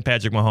guy in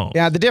Patrick Mahomes.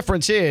 Yeah, the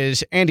difference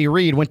is Andy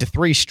Reid went to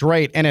 3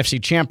 straight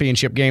NFC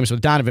championship games with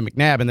Donovan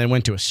McNabb and then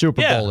went to a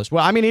Super Bowl as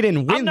well. I mean, he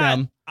didn't win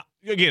them.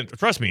 Again,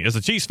 trust me, as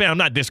a Chiefs fan, I'm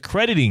not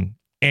discrediting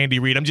Andy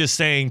Reid. I'm just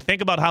saying,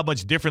 think about how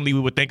much differently we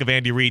would think of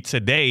Andy Reid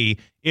today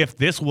if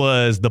this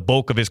was the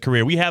bulk of his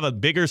career. We have a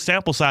bigger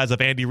sample size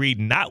of Andy Reid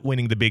not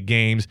winning the big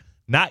games,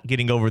 not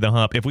getting over the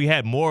hump. If we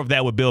had more of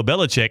that with Bill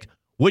Belichick,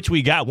 which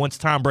we got once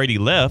Tom Brady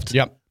left,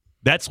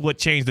 that's what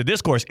changed the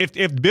discourse.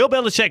 If Bill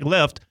Belichick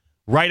left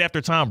right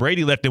after Tom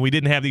Brady left and we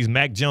didn't have these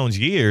Mac Jones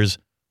years,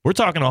 we're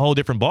talking a whole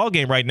different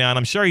ballgame right now, and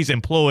I'm sure he's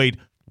employed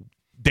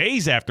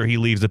days after he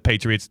leaves the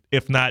Patriots,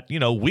 if not,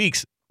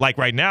 weeks. Like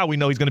right now, we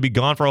know he's going to be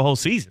gone for a whole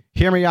season.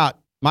 Hear me out.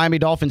 Miami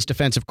Dolphins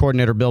defensive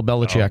coordinator Bill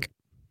Belichick.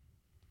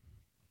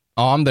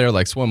 Oh, I'm there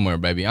like swimwear,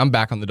 baby. I'm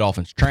back on the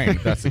Dolphins train,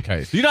 if that's the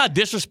case. You know how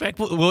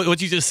disrespectful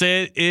what you just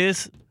said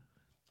is?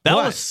 That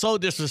was so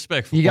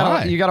disrespectful. You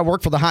gotta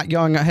work for the hot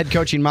young head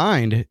coaching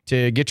mind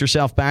to get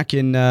yourself back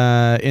in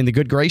the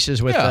good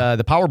graces with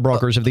the power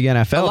brokers of the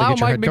NFL. Allow to get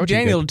your Mike head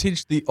coaching McDaniel to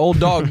teach the old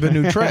dog the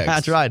new tricks.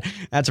 That's right.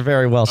 That's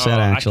very well said,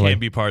 actually. I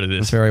can't be part of this.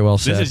 That's very well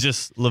said. This is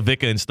just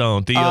LaVicka and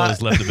Stone. Theo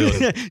has left the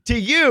building. To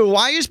you,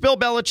 why is Bill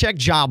Belichick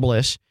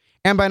jobless?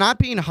 And by not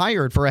being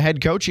hired for a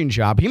head coaching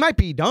job, he might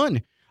be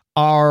done.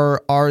 Are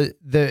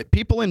the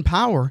people in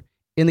power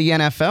in the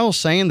NFL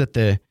saying that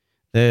the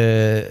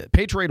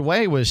Patriot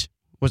way was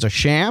a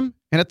sham,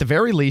 and at the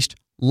very least,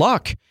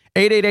 luck?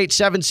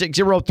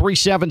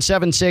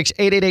 888-760-3776,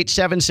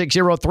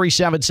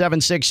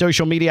 888-760-3776,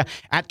 social media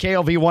at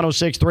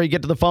KLV1063.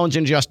 Get to the phones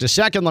in just a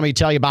second. Let me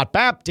tell you about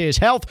Baptist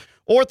Health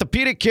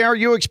Orthopedic Care.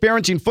 You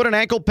experiencing foot and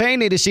ankle pain?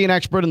 Need to see an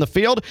expert in the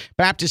field?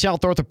 Baptist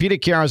Health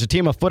Orthopedic Care has a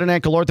team of foot and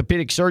ankle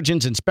orthopedic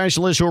surgeons and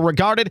specialists who are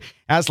regarded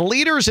as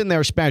leaders in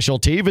their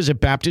specialty. Visit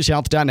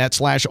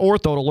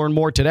baptisthealth.net/ortho to learn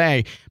more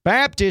today.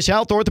 Baptist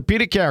Health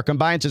Orthopedic Care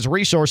combines its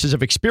resources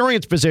of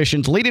experienced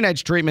physicians,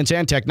 leading-edge treatments,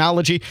 and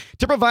technology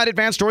to provide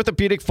advanced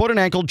orthopedic, foot and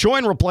ankle,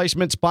 joint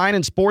replacement, spine,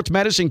 and sports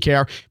medicine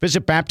care.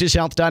 Visit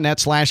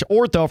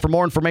baptisthealth.net/ortho for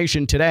more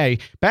information today.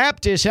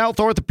 Baptist Health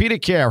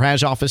Orthopedic Care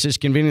has offices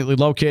conveniently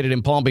located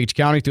in Palm Beach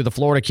County through the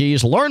Florida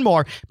Keys. Learn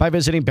more by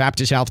visiting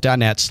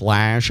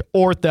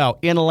baptisthealth.net/ortho.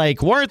 In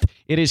Lake Worth,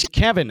 it is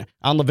Kevin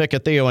on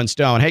LaVicka, Theo, and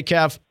Stone. Hey,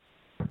 Kev.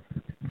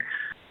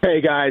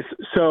 Hey, guys.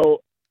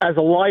 So, as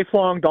a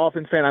lifelong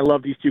Dolphins fan, I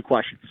love these two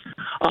questions.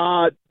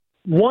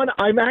 One,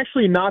 I'm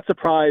actually not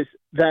surprised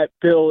that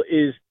Bill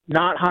is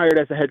not hired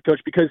as a head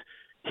coach because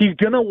he's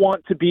going to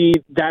want to be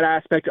that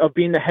aspect of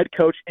being the head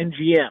coach and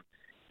GM.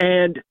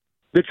 And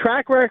the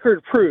track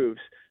record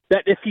proves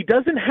that if he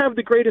doesn't have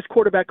the greatest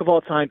quarterback of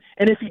all time,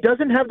 and if he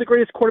doesn't have the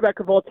greatest quarterback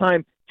of all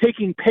time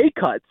taking pay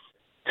cuts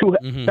to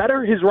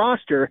better his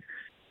roster,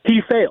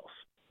 he fails.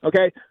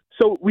 Okay?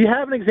 So we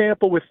have an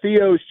example with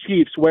Theo's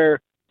Chiefs where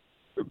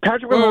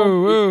Patrick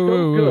Mahomes is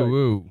so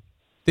good.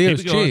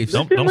 Theo's Chiefs.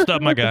 Don't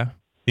stop my guy.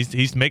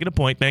 He's making a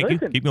point. Thank you.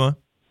 Keep going.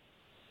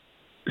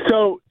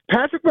 So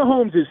Patrick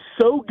Mahomes is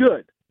so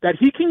good that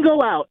he can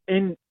go out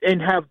and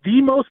have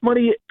the most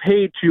money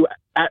paid to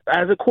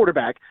as a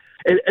quarterback.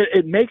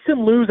 It makes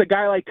him lose a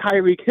guy like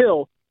Tyreek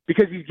Hill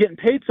because he's getting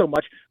paid so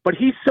much, but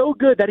he's so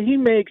good that he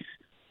makes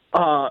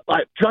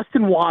like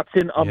Justin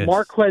Watson,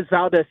 Marquez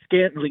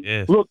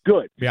Valdez-Scantling look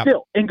good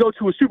still and go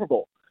to a Super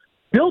Bowl.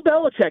 Bill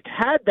Belichick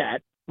had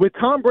that with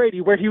Tom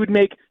Brady where he would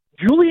make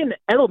Julian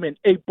Edelman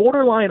a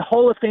borderline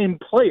Hall of Fame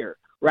player,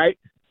 right?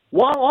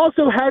 While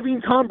also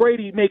having Tom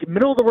Brady make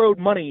middle-of-the-road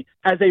money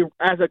as a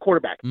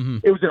quarterback.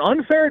 It was an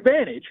unfair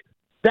advantage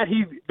that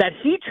he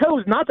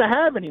chose not to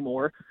have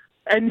anymore,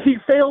 and he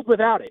failed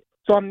without it.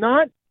 So I'm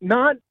not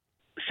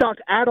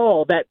shocked at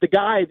all that the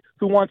guy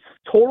who wants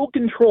total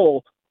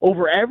control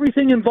over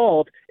everything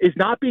involved is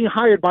not being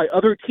hired by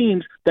other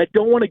teams that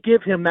don't want to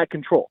give him that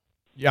control.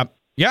 Yep.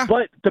 Yeah.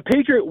 But the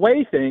Patriot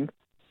way thing,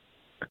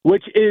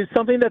 which is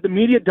something that the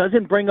media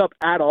doesn't bring up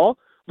at all,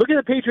 look at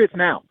the Patriots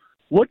now.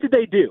 What did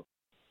they do?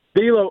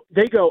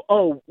 They go,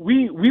 oh,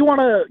 we want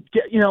to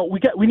get,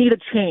 we need a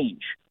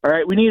change. All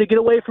right. We need to get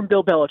away from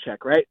Bill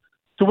Belichick. Right.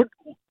 So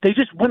they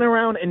just went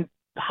around and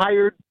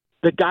hired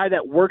the guy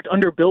that worked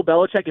under Bill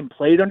Belichick and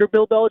played under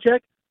Bill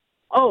Belichick.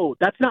 Oh,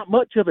 that's not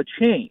much of a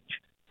change.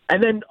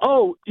 And then,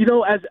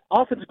 as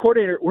offensive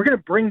coordinator, we're going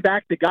to bring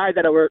back the guy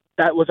that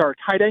was our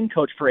tight end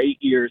coach for 8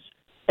 years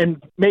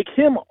and make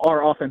him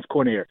our offense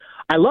coordinator.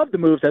 I love the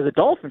moves as a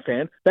Dolphin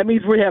fan. That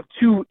means we have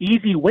 2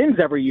 easy wins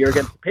every year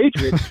against the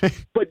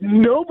Patriots. But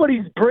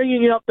nobody's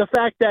bringing up the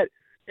fact that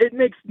it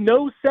makes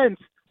no sense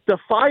to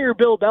fire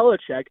Bill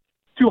Belichick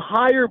to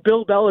hire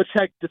Bill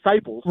Belichick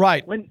disciples.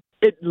 Right. When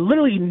it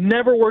literally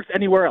never works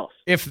anywhere else.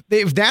 If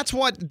that's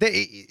what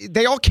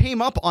they all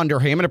came up under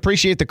him, and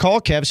appreciate the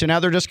call, Kev, so now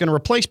they're just going to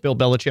replace Bill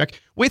Belichick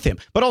with him.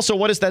 But also,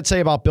 what does that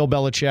say about Bill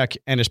Belichick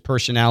and his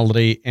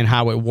personality and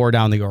how it wore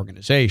down the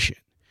organization?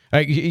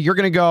 You're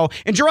going to go,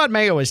 and Gerard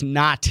Mayo is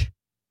not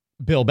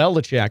Bill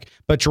Belichick,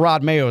 but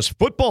Gerard Mayo's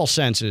football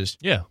senses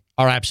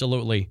are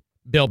absolutely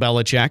Bill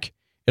Belichick.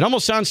 It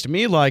almost sounds to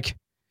me like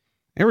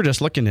they were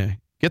just looking to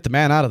get the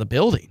man out of the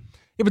building.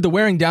 Yeah, but the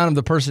wearing down of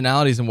the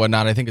personalities and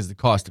whatnot, I think, is the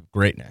cost of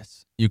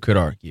greatness. You could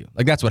argue.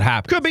 Like, that's what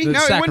happened. Could be. No,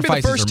 it wouldn't be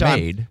the first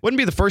time. Wouldn't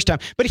be the first time.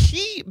 But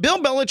Bill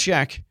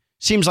Belichick,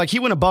 seems like he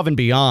went above and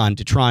beyond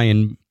to try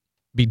and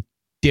be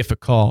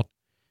difficult,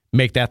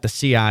 make that the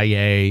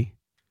CIA.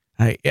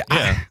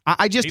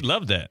 I just... He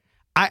loved that.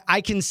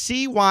 I can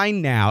see why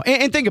now.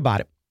 And think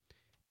about it.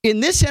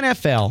 In this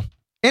NFL,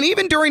 and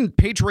even during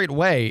Patriot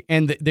Way,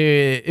 and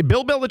the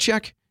Bill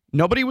Belichick...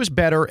 Nobody was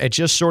better at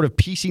just sort of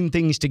piecing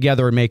things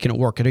together and making it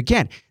work. And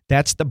again,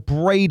 that's the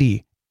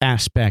Brady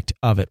aspect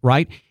of it,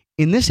 right?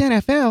 In this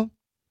NFL,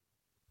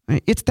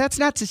 that's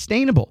not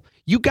sustainable.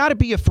 You got to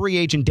be a free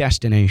agent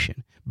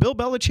destination. Bill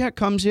Belichick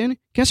comes in,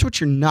 guess what?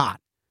 You're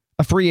not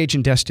a free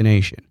agent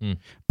destination.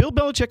 Bill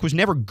Belichick was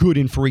never good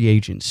in free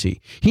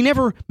agency. He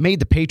never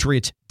made the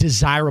Patriots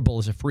desirable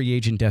as a free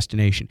agent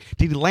destination.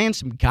 Did he land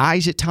some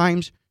guys at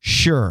times?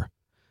 Sure.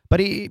 But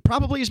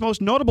probably his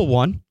most notable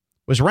one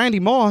was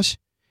Randy Moss.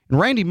 And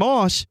Randy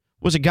Moss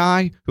was a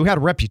guy who had a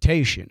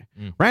reputation.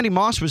 Randy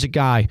Moss was a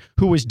guy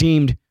who was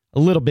deemed a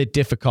little bit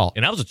difficult.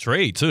 And that was a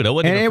trade, too. That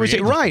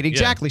wasn't right,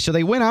 exactly. Yeah. So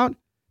they went out,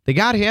 they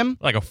got him.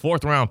 Like a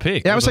 4th-round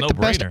pick. That was like the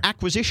best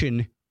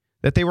acquisition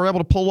that they were able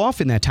to pull off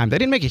in that time. They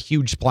didn't make a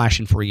huge splash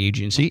in free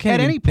agency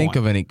at any point. Think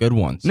of any good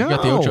ones. No. You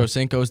got the Ocho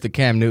Cincos, the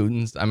Cam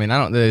Newtons. I mean,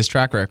 his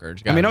track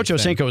record. Ocho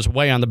Cinco was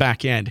way on the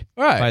back end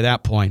by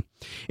that point.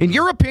 In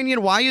your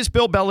opinion, why is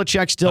Bill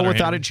Belichick still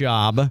without a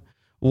job?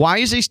 Why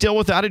is he still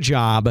without a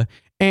job?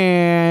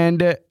 And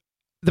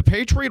the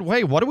Patriot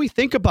Way, what do we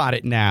think about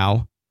it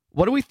now?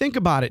 What do we think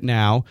about it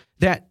now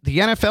that the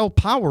NFL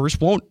powers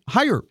won't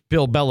hire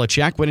Bill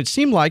Belichick when it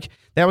seemed like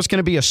that was going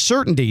to be a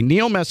certainty?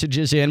 Neil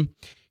messages in,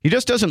 he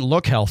just doesn't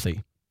look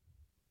healthy.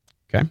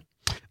 Okay.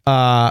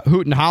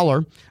 Hoot and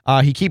holler.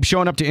 He keeps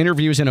showing up to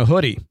interviews in a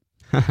hoodie.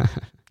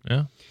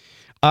 Yeah.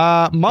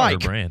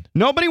 Mike,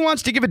 nobody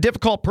wants to give a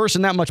difficult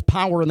person that much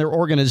power in their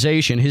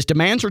organization. His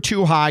demands are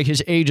too high.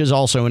 His age is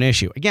also an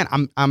issue. Again,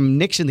 I'm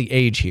nixing the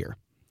age here.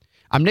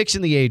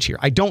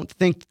 I don't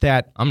think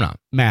that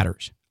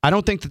matters. I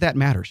don't think that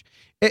matters.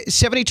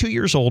 72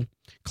 years old,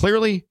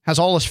 clearly has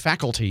all his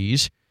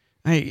faculties.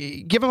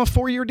 Give him a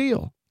 4-year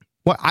deal.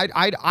 Well,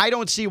 I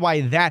don't see why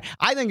that.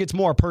 I think it's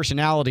more a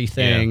personality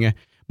thing,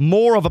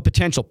 more of a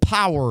potential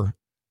power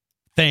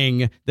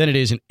thing than it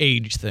is an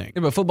age thing.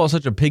 Yeah, but football's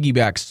such a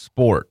piggyback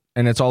sport,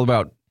 and it's all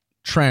about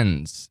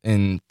trends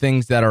and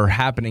things that are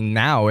happening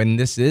now, and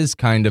this is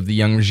kind of the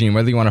young regime,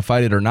 whether you want to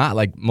fight it or not.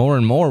 Like, more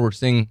and more, we're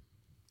seeing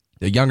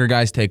the younger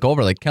guys take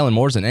over. Like, Kellen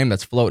Moore's a name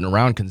that's floating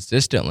around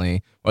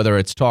consistently, whether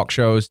it's talk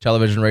shows,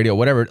 television, radio,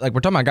 whatever. Like, we're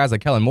talking about guys like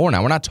Kellen Moore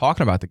now. We're not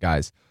talking about the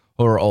guys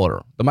who are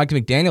older. The Mike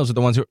McDaniels are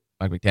the ones who...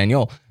 Mike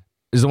McDaniel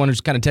is the one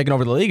who's kind of taking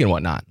over the league and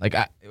whatnot. Like,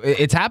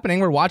 it's happening.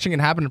 We're watching it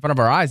happen in front of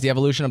our eyes. The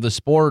evolution of the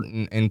sport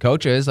and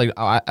coaches. Like,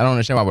 I don't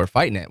understand why we're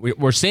fighting it.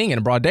 We're seeing it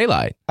in broad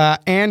daylight.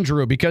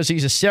 Andrew, because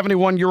he's a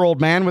 71-year-old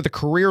man with a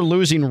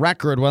career-losing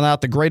record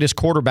without the greatest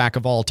quarterback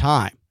of all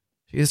time.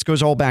 This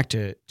goes all back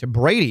to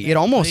Brady. It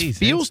almost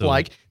feels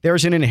like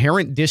there's an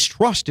inherent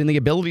distrust in the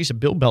abilities of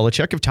Bill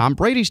Belichick if Tom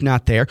Brady's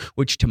not there,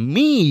 which to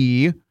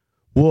me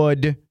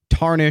would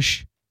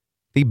tarnish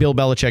the Bill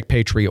Belichick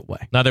Patriot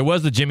way. Now, there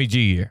was the Jimmy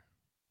G year.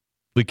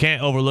 We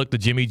can't overlook the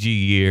Jimmy G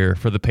year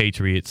for the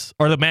Patriots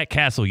or the Matt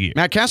Castle year.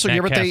 Matt Castle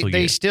year, but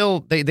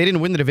they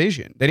didn't win the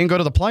division. They didn't go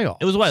to the playoffs.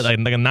 It was what, like a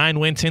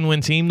 9-win, 10-win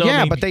team, though?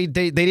 Yeah, but they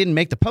didn't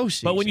make the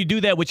postseason. But when you do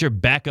that with your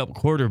backup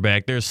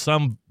quarterback, there's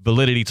some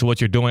validity to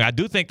what you're doing. I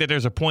do think that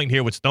there's a point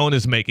here what Stone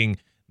is making,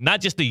 not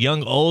just the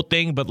young old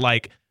thing, but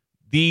like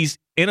these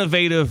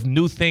innovative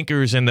new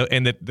thinkers and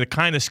the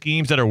kind of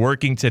schemes that are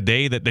working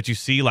today that you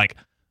see, like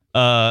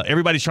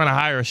everybody's trying to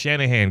hire a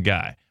Shanahan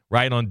guy.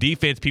 Right, on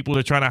defense, people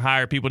are trying to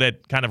hire people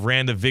that kind of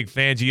ran the Vic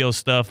Fangio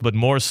stuff, but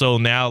more so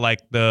now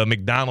like the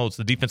McDonald's,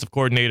 the defensive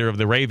coordinator of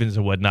the Ravens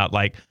and whatnot.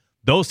 Like,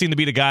 those seem to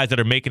be the guys that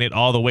are making it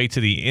all the way to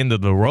the end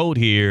of the road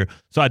here.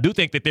 So I do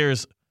think that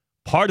there's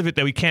part of it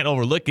that we can't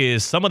overlook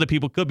is some of the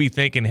people could be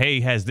thinking,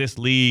 hey, has this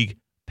league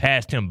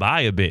passed him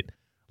by a bit?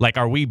 Like,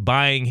 are we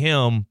buying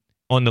him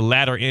on the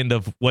latter end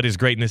of what his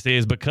greatness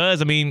is?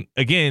 Because, I mean,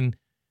 again,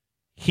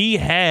 he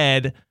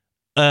had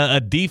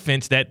a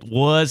defense that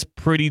was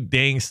pretty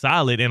dang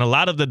solid, and a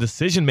lot of the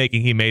decision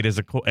making he made as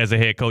a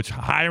head coach,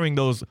 hiring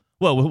those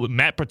with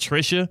Matt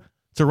Patricia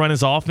to run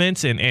his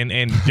offense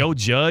and Joe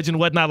Judge and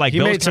whatnot, like he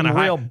those made some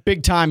real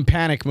big time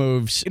panic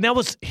moves, and that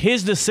was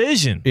his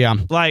decision. Yeah,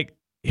 like.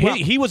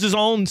 He was his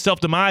own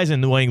self-demise in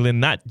New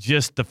England, not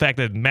just the fact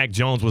that Mac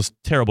Jones was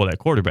terrible at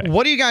quarterback.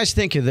 What do you guys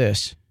think of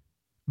this?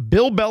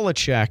 Bill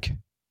Belichick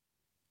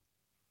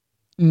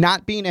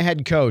not being a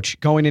head coach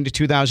going into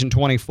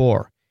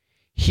 2024.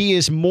 He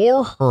is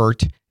more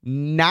hurt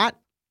not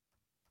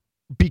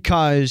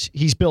because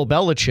he's Bill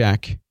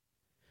Belichick,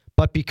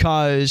 but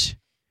because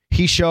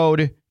he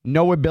showed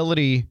no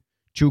ability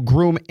to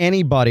groom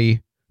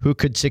anybody who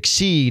could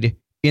succeed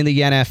in the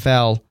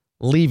NFL,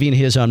 leaving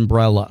his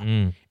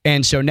umbrella.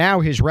 And so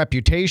now his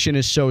reputation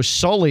is so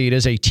sullied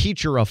as a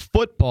teacher of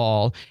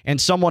football and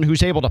someone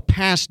who's able to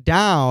pass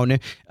down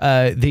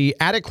the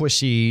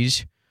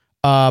adequacies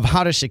of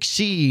how to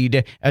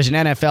succeed as an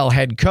NFL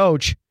head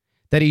coach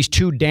that he's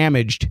too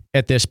damaged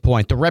at this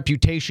point. The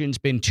reputation's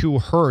been too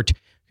hurt,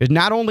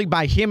 not only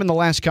by him in the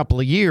last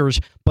couple of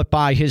years, but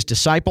by his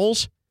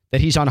disciples,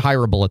 that he's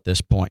unhireable at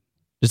this point.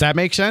 Does that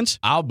make sense?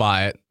 I'll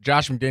buy it.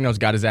 Josh McDaniels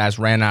got his ass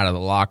ran out of the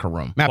locker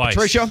room. Matt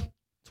Patricia?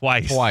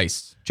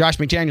 Twice. Josh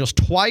McDaniels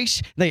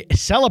twice. They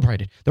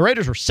celebrated. The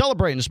Raiders were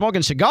celebrating and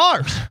smoking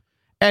cigars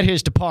at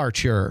his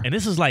departure. And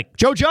this is like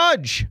Joe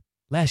Judge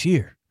last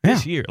year. Yeah.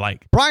 This year,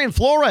 like Brian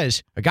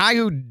Flores, a guy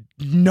who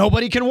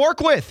nobody can work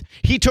with.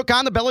 He took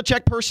on the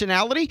Belichick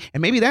personality, and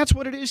maybe that's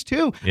what it is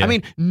too. Yeah. I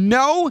mean,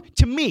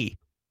 to me,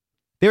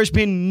 there's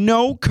been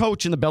no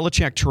coach in the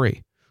Belichick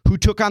tree who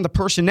took on the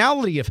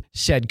personality of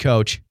said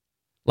coach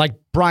like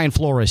Brian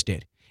Flores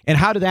did. And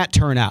how did that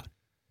turn out?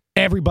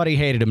 Everybody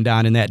hated him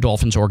down in that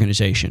Dolphins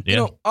organization. Yeah. You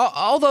know,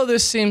 although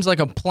this seems like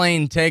a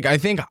plain take, I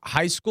think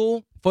high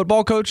school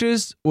football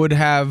coaches would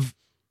have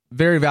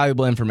very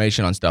valuable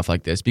information on stuff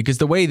like this, because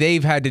the way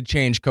they've had to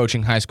change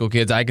coaching high school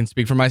kids, I can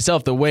speak for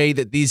myself, the way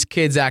that these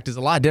kids act is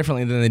a lot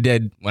differently than they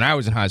did when I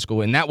was in high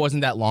school, and that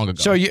wasn't that long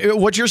ago. So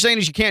what you're saying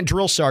is you can't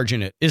drill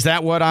sergeant it. Is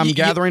that what I'm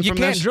gathering from this?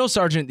 You can't drill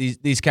sergeant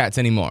these cats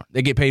anymore.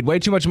 They get paid way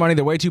too much money.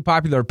 They're way too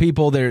popular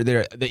people.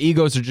 The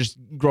egos are just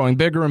growing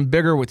bigger and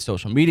bigger with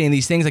social media and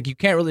these things. Like, you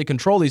can't really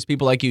control these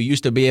people like you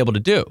used to be able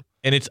to do.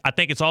 And I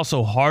think it's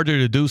also harder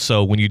to do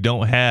so when you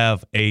don't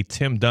have a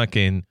Tim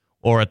Duncan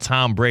or a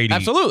Tom Brady,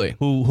 absolutely,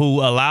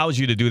 who allows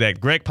you to do that.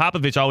 Greg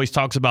Popovich always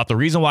talks about the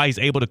reason why he's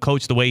able to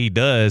coach the way he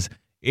does,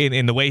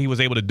 in the way he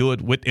was able to do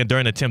it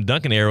during the Tim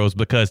Duncan era, was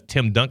because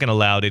Tim Duncan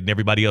allowed it and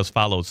everybody else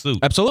followed suit.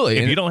 Absolutely.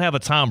 If you don't have a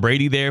Tom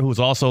Brady there who's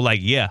also like,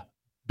 yeah,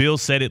 Bill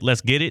said it,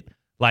 let's get it.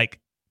 Like,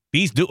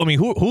 who's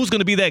going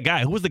to be that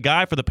guy? Who was the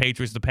guy for the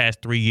Patriots the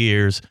past 3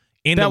 years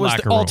in the locker room? That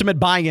was the ultimate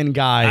buy-in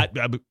guy.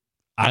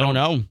 I don't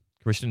know.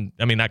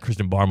 Not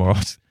Christian Barmore. I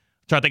was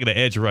trying to think of the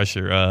edge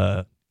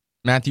rusher.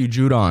 Matthew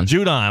Judon.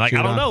 Like,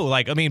 I don't know.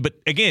 Like, I mean, but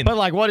again. But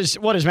like, what is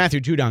Matthew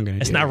Judon going to do?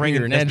 It's not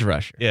ringing an edge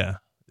rusher. Yeah.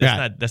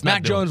 That's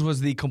Mac Jones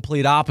was the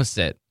complete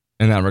opposite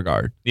in that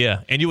regard.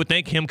 Yeah. And you would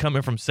think him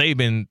coming from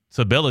Saban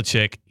to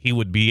Belichick, he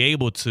would be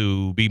able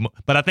to be.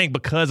 But I think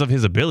because of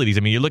his abilities,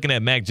 I mean, you're looking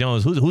at Mac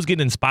Jones. Who's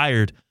getting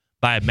inspired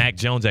by Mac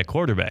Jones at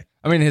quarterback?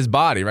 I mean, his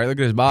body, right? Look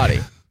at his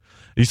body.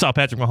 You saw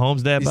Patrick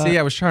Mahomes that body? See,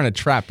 I was trying to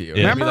trap you.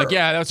 Yeah. Remember? Like,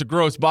 yeah, that's a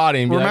gross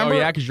body. And be like, oh,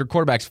 yeah, because your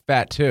quarterback's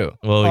fat, too.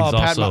 Well,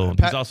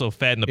 he's also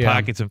fat in the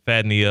pockets and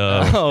fat in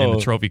the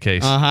trophy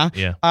case. Uh-huh.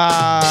 Yeah.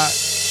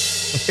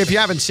 If you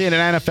haven't seen it,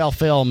 NFL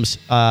Films,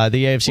 the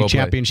AFC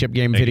Championship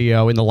game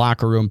video in the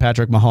locker room,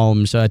 Patrick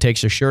Mahomes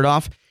takes his shirt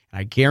off. And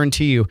I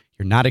guarantee you're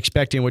not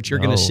expecting what you're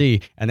going to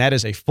see. And that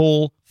is a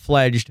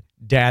full-fledged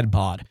dad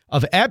bod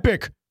of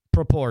epic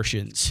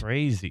proportions.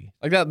 Crazy.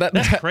 Like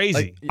that's crazy.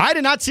 Like, I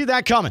did not see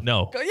that coming.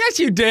 No. Yes,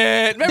 you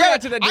did. Maybe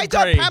not to that degree. I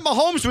thought Pat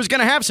Mahomes was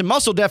going to have some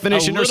muscle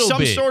definition or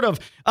some sort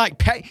of I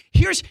can't.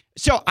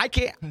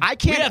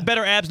 We have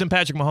better abs than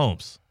Patrick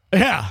Mahomes.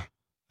 Yeah.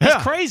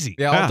 That's crazy.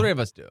 Yeah, all three of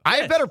us do. I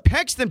have better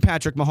pecs than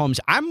Patrick Mahomes.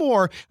 I'm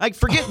more like,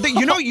 forget that.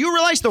 You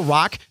realize The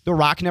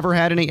Rock never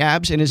had any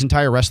abs in his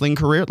entire wrestling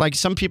career. Like,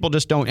 some people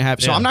just don't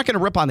have. So I'm not going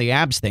to rip on the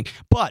abs thing.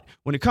 But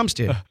when it comes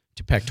to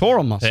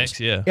pectoral muscles.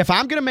 If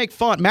I'm going to make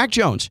fun, Mac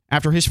Jones,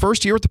 after his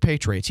first year with the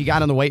Patriots, he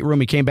got in the weight room.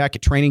 He came back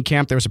at training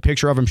camp. There was a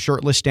picture of him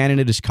shirtless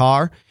standing at his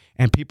car.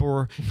 And people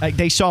were like,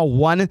 they saw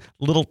one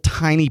little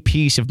tiny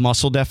piece of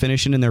muscle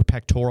definition in their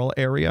pectoral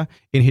area,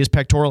 in his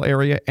pectoral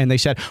area. And they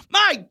said,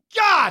 my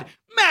God,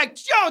 Mac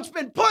Jones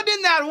been putting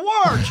in that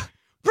work.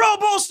 Pro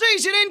Bowl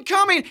season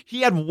incoming.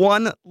 He had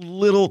one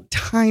little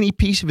tiny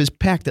piece of his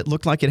pec that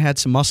looked like it had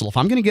some muscle. If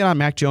I'm going to get on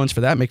Mac Jones for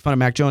that, make fun of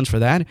Mac Jones for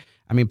that,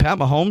 I mean, Pat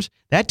Mahomes,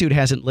 that dude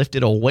hasn't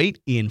lifted a weight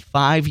in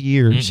 5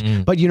 years.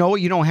 But you know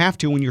what? You don't have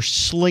to when you're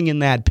slinging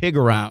that pig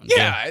around.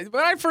 Yeah.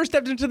 When I first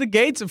stepped into the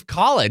gates of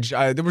college,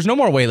 there was no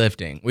more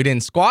weightlifting. We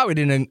didn't squat. We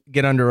didn't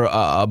get under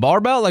a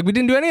barbell. Like, we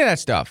didn't do any of that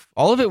stuff.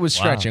 All of it was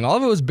stretching. All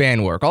of it was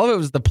band work. All of it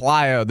was the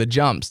plyo, the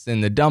jumps,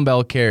 and the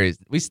dumbbell carries.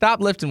 We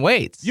stopped lifting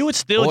weights. You would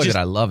still Boy, did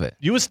I love it.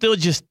 You would still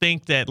just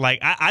think that, like,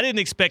 I didn't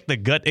expect the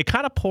gut. It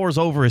kind of pours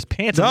over his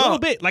pants a little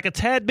bit, like a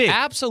tad bit.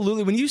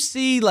 Absolutely. When you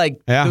see,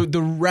 like,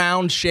 the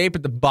round shape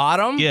at the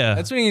bottom,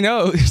 that's when you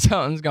know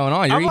something's going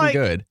on. You're eating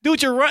good.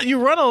 Dude,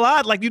 you run a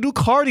lot. Like, you do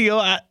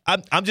cardio.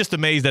 I'm just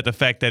amazed at the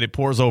fact that it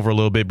pours over a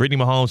little bit.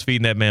 Brittany Mahomes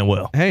feeding that man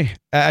well. Hey,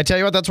 I tell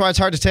you what, that's why it's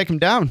hard to take him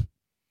down.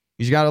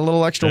 He's got a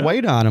little extra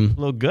weight on him. A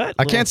little gut.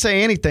 I can't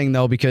say anything,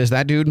 though, because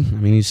that dude, I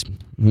mean, he's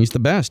the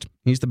best.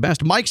 He's the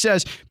best. Mike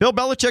says, Bill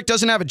Belichick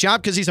doesn't have a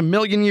job because he's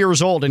 1,000,000 years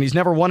old, and he's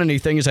never won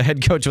anything as a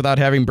head coach without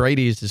having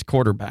Brady as his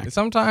quarterback.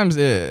 Sometimes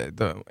it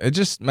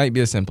just might be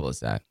as simple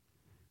as that.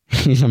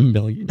 He's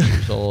 1,000,000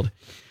 years old.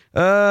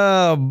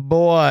 Oh,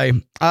 boy.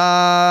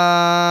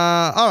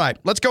 All right,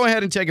 let's go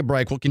ahead and take a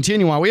break. We'll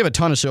continue on. We have a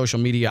ton of social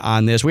media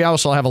on this. We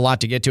also have a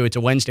lot to get to. It's a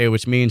Wednesday,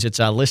 which means it's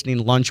Listening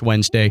Lunch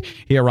Wednesday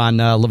here on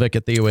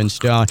LaVicka, Theo, and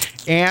Stone.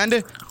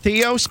 And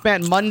Theo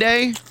spent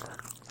Monday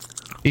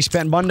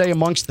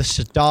amongst the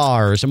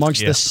stars,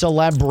 amongst the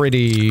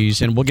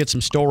celebrities, and we'll get some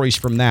stories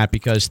from that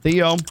because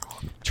Theo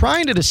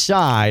trying to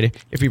decide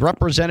if he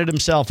represented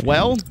himself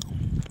well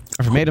or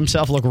if he made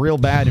himself look real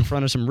bad in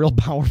front of some real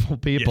powerful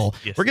people.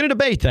 Yes. We're going to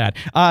debate that.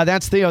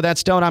 That's Theo.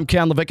 That's Stone. I'm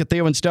Ken LaVicka,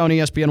 Theo, and Stone,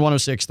 ESPN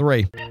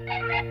 106.3.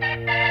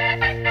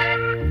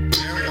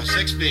 Here we go,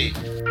 6 feet.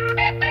 1,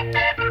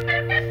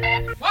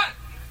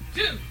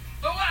 2,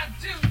 1,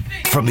 2, 3.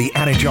 From the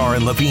Anajar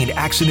and Levine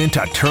Accident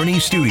Attorney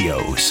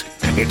Studios,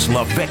 it's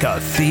LaVicka,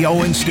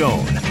 Theo, and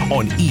Stone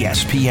on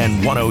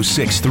ESPN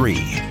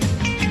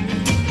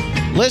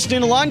 106.3.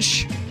 Listening to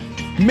Lunch,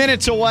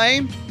 minutes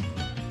away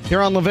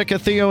here on LaVicka,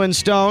 Theo, and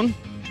Stone,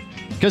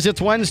 because it's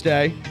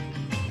Wednesday,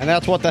 and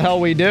that's what the hell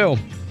we do.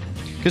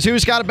 Because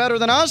who's got it better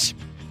than us?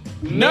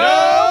 Nobody!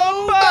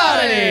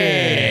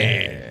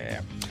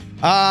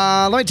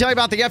 Let me tell you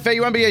about the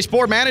FAU MBA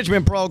Sport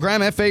Management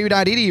Program,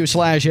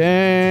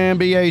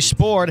 FAU.edu/MBA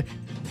Sport.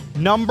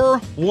 Number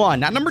 1,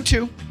 not number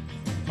 2,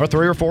 or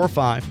 3 or 4 or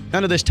 5.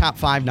 None of this top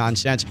 5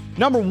 nonsense.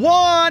 Number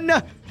 1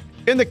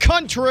 in the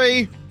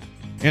country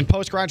in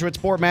postgraduate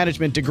sport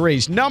management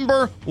degrees.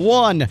 Number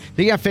 1,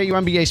 the FAU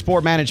MBA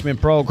Sport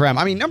Management Program.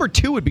 I mean, number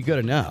 2 would be good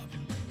enough.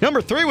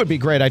 Number 3 would be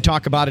great. I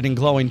talk about it in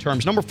glowing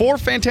terms. Number 4,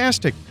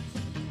 fantastic.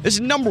 This is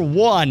number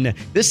 1.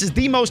 This is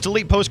the most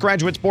elite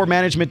postgraduate sport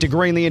management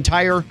degree in the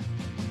entire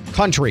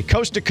country,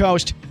 coast to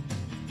coast,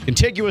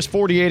 contiguous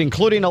 48,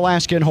 including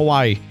Alaska and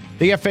Hawaii.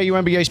 The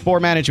FAU MBA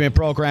Sport Management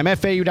Program,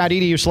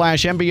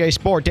 FAU.edu/MBA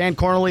Sport. Dan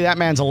Cornelly, that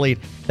man's elite.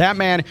 That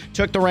man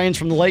took the reins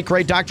from the late,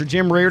 great Dr.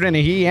 Jim Reardon,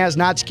 and he has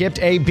not skipped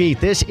a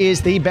beat. This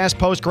is the best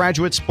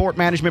postgraduate sport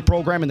management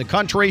program in the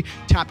country.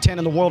 Top 10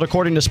 in the world,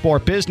 according to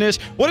Sport Business.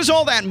 What does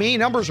all that mean?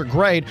 Numbers are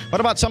great. What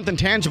about something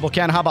tangible,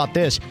 Ken? How about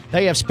this?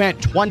 They have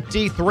spent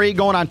 23,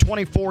 going on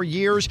 24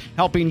 years,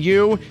 helping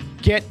you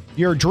get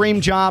your dream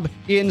job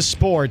in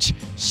sports.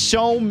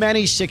 So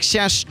many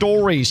success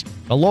stories.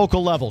 The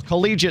local level,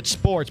 collegiate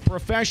sports,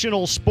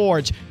 professional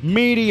sports,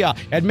 media,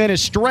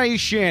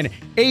 administration,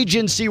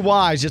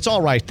 agency-wise. It's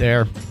all right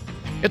there.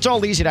 It's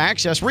all easy to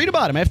access. Read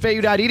about them.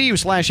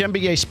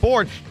 FAU.edu/MBA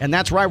Sport. And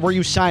that's right where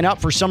you sign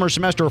up for summer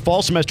semester or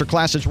fall semester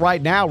classes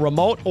right now,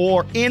 remote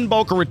or in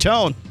Boca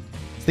Raton.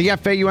 It's the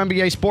FAU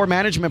MBA Sport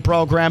Management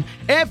Program.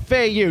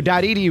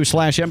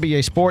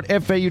 FAU.edu/MBA Sport.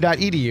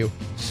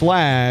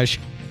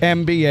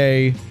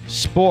 FAU.edu/MBA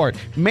Sport.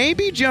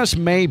 Maybe, just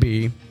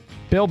maybe,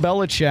 Bill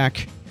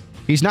Belichick,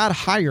 he's not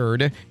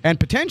hired, and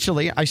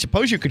potentially, I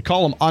suppose you could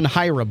call him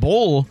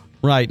unhireable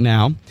right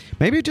now.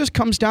 Maybe it just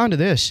comes down to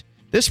this.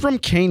 This from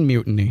Cane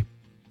Mutiny.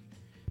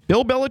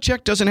 Bill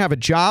Belichick doesn't have a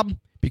job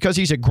because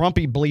he's a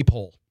grumpy bleep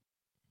hole.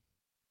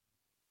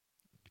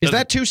 Is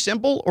that too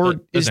simple,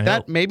 or is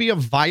that maybe a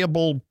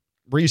viable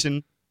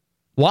reason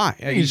why?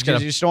 You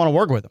just don't want to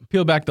work with him.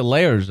 Peel back the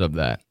layers of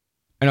that.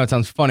 I know it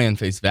sounds funny on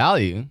face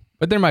value,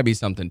 but there might be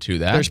something to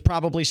that. There's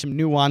probably some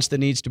nuance that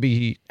needs to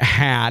be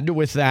had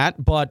with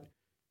that, but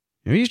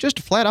he's just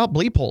a flat-out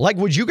bleep hole. Like,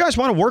 would you guys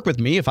want to work with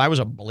me if I was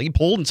a bleep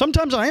hole? And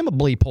sometimes I am a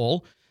bleep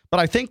hole, but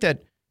I think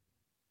that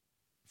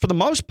for the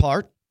most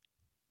part,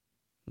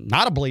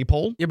 not a bleep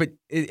hole. Yeah, but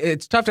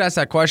it's tough to ask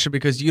that question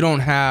because you don't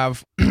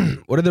have,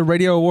 what are the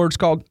radio awards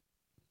called?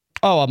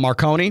 Oh, a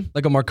Marconi?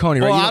 Like a Marconi,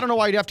 right? Well, I don't know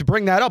why you'd have to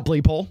bring that up,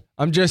 bleep hole.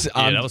 I'm just,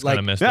 that was kind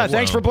of messed up. Yeah,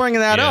 thanks for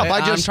bringing that up.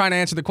 I'm trying to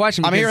answer the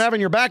question. I'm here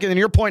having your back, and then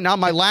you're pointing out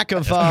my lack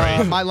of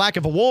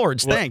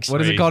awards. Thanks.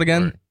 What is it called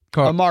again?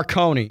 A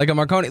Marconi. Like a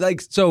Marconi.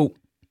 Like, so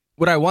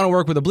would I want to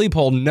work with a bleep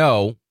hole?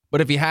 No.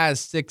 But if he has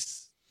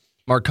 6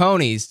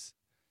 Marconis,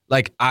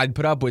 like, I'd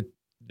put up with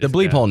The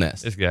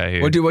bleepholeness. This guy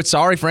here.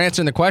 Sorry for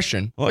answering the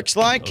question. Looks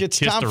like it's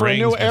time for a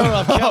new era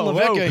of Ken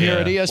LaVicka here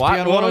at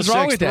ESPN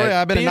 106.3.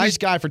 I've been a nice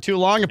guy for too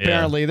long,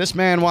 apparently. This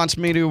man wants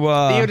me to...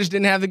 Theo just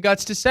didn't have the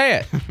guts to say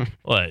it.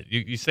 What?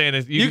 You saying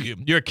this,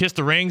 you're a kiss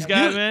the rings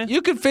guy, man?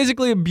 You could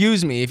physically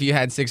abuse me if you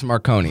had 6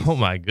 Marconis. Oh,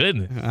 my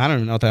goodness. I don't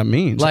even know what that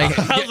means. Like,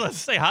 I was going to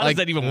say, how does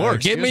that even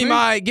work? Give me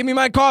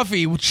my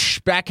coffee,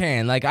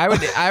 backhand. Like,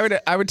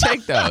 I would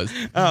take those.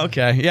 Oh,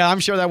 okay. Yeah, I'm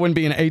sure that wouldn't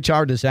be an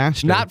HR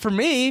disaster. Not for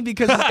me,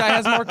 because this guy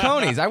has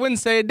Marconis. I wouldn't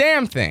say a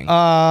damn thing.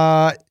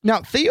 Now,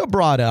 Theo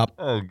brought up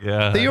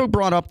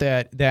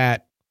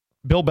that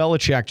Bill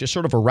Belichick just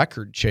sort of a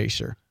record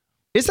chaser.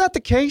 Is that the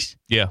case?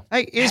 Yeah.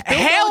 Hey,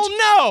 Hell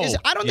no.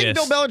 I don't think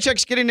Bill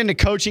Belichick's getting into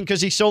coaching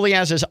because he solely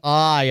has his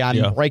eye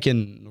on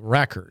breaking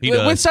records.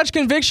 With such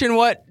conviction,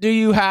 what do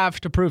you have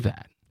to prove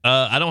that?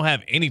 I don't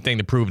have anything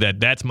to prove that.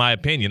 That's my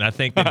opinion. I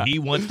think that he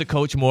wants to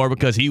coach more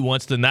because he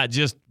wants to not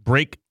just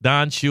break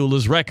Don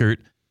Shula's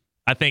record.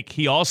 I think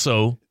he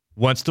also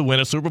wants to win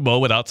a Super Bowl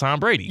without Tom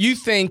Brady. You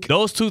think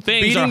those two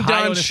things are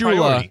high on his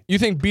priority? You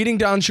think beating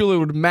Don Shula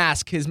would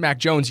mask his Mac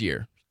Jones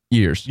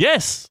years?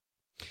 Yes.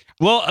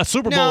 Well, a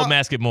Super Bowl would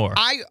mask it more.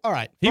 All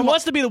right. He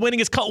wants to be the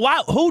winningest coach.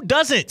 Wow. Who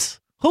doesn't?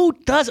 Who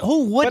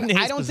wouldn't?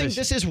 But I don't think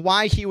this is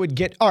why he would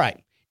get. All right.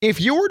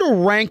 If you were to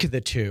rank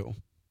the two,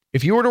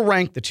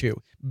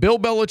 Bill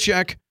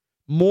Belichick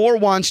more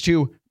wants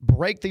to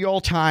break the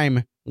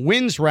all-time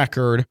wins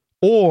record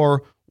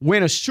or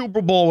win a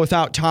Super Bowl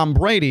without Tom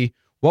Brady.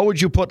 What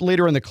would you put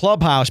leader in the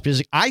clubhouse?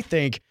 Because I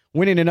think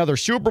winning another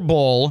Super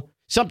Bowl,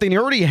 something he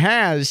already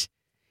has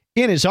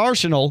in his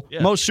arsenal,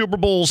 most Super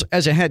Bowls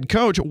as a head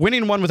coach,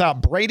 winning one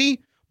without Brady,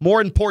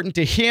 more important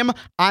to him,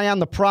 eye on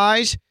the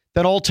prize,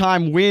 than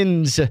all-time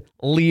wins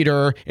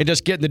leader and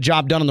just getting the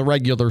job done in the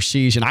regular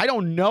season. I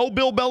don't know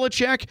Bill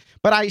Belichick,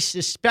 but I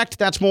suspect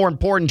that's more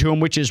important to him,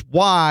 which is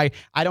why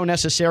I don't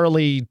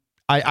necessarily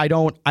I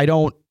don't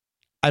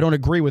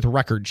agree with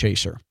record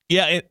chaser.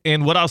 Yeah,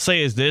 and what I'll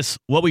say is this.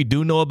 What we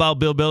do know about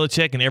Bill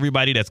Belichick, and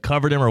everybody that's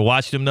covered him or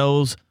watched him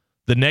knows,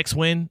 the next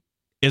win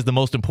is the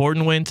most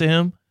important win to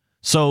him.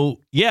 So,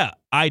 yeah,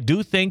 I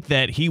do think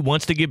that he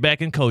wants to get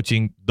back in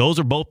coaching. Those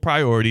are both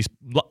priorities.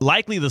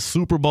 Likely the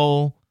Super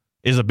Bowl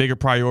is a bigger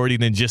priority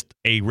than just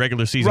a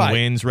regular season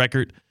wins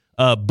record.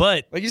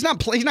 But he's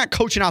not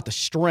coaching out the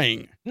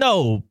string.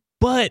 No,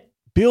 but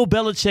Bill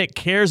Belichick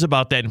cares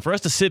about that. And for us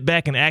to sit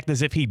back and act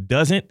as if he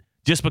doesn't,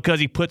 just because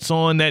he puts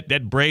on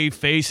that brave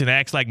face and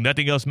acts like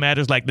nothing else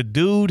matters. Like, the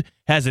dude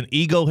has an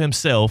ego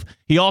himself.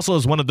 He also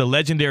is one of the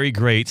legendary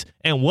greats.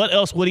 And what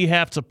else would he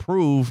have to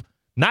prove,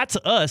 not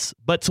to us,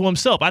 but to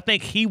himself? I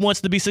think he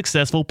wants to be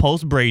successful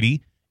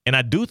post-Brady, and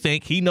I do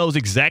think he knows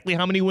exactly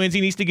how many wins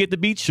he needs to get to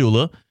beat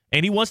Shula,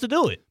 and he wants to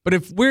do it. But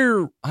if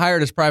we're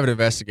hired as private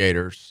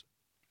investigators,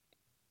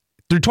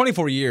 through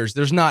 24 years,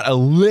 there's not a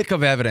lick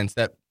of evidence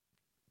that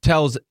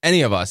tells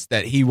any of us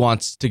that he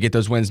wants to get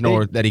those wins,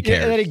 nor that he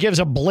cares. That he gives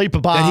a bleep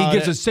about. That he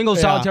gives a single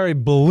solitary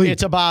bleep.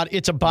 It's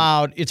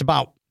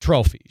about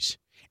trophies.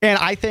 And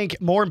I think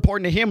more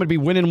important to him would be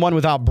winning one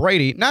without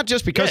Brady, not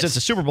just because it's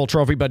a Super Bowl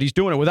trophy, but he's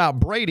doing it without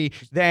Brady,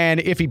 than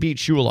if he beat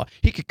Shula.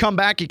 He could come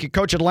back, he could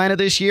coach Atlanta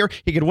this year,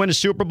 he could win a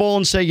Super Bowl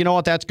and say, you know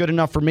what, that's good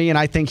enough for me, and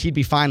I think he'd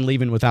be fine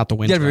leaving without the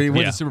wins. Yeah, but he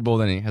wins the Super Bowl,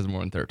 then he has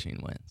more than 13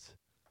 wins.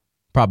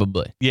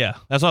 Probably. Yeah,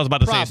 that's what I was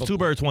about to say. It's 2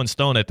 birds, 1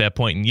 stone at that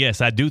point. And yes,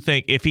 I do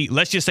think if he,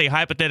 let's just say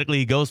hypothetically,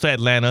 he goes to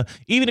Atlanta,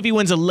 even if he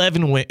wins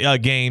 11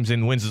 games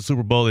and wins the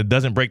Super Bowl, it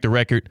doesn't break the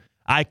record,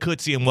 I could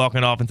see him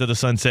walking off into the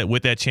sunset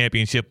with that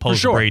championship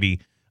post-Brady.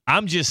 Sure.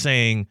 I'm just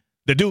saying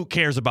the dude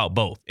cares about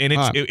both. And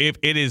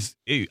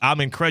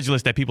I'm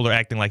incredulous that people are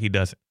acting like he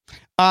doesn't.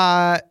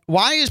 Why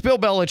is Bill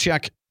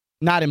Belichick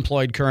not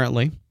employed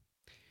currently?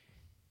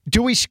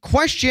 Do we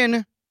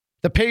question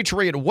the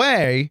Patriot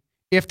way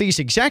if these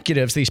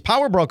executives, these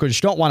power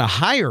brokers, don't want to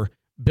hire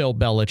Bill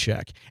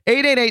Belichick?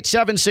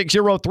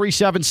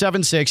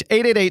 888-760-3776,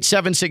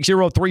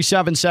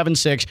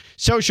 888-760-3776,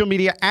 social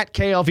media at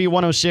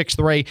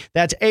KLV1063.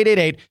 That's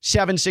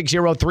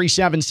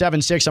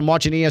 888-760-3776. I'm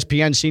watching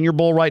ESPN Senior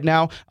Bowl right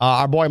now.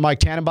 Our boy Mike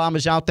Tannenbaum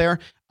is out there.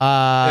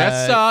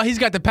 He's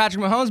got the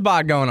Patrick Mahomes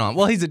bod going on.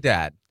 Well, he's a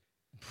dad.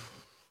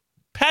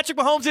 Patrick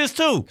Mahomes is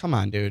too. Come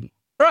on, dude.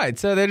 Right,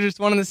 so they're just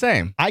one and the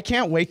same. I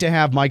can't wait to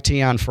have Mike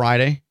T on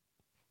Friday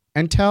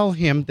and tell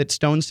him that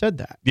Stone said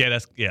that. Yeah,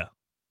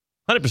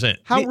 100%.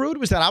 How rude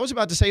was that? I was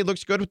about to say he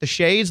looks good with the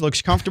shades,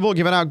 looks comfortable,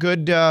 giving out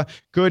good. Kind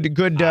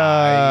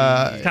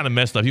of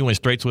messed up. He went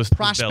straight to his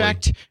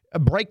prospect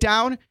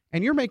breakdown,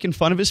 and you're making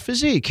fun of his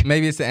physique.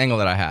 Maybe it's the angle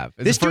that I have.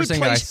 It's the first thing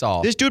that I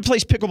saw. This dude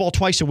plays pickleball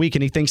twice a week,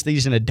 and he thinks that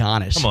he's an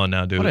Adonis. Come on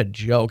now, dude. What a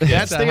joke.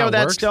 That's Theo,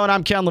 that's Stone.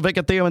 I'm Ken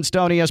LaVicka, Theo and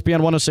Stone,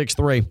 ESPN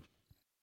 106.3.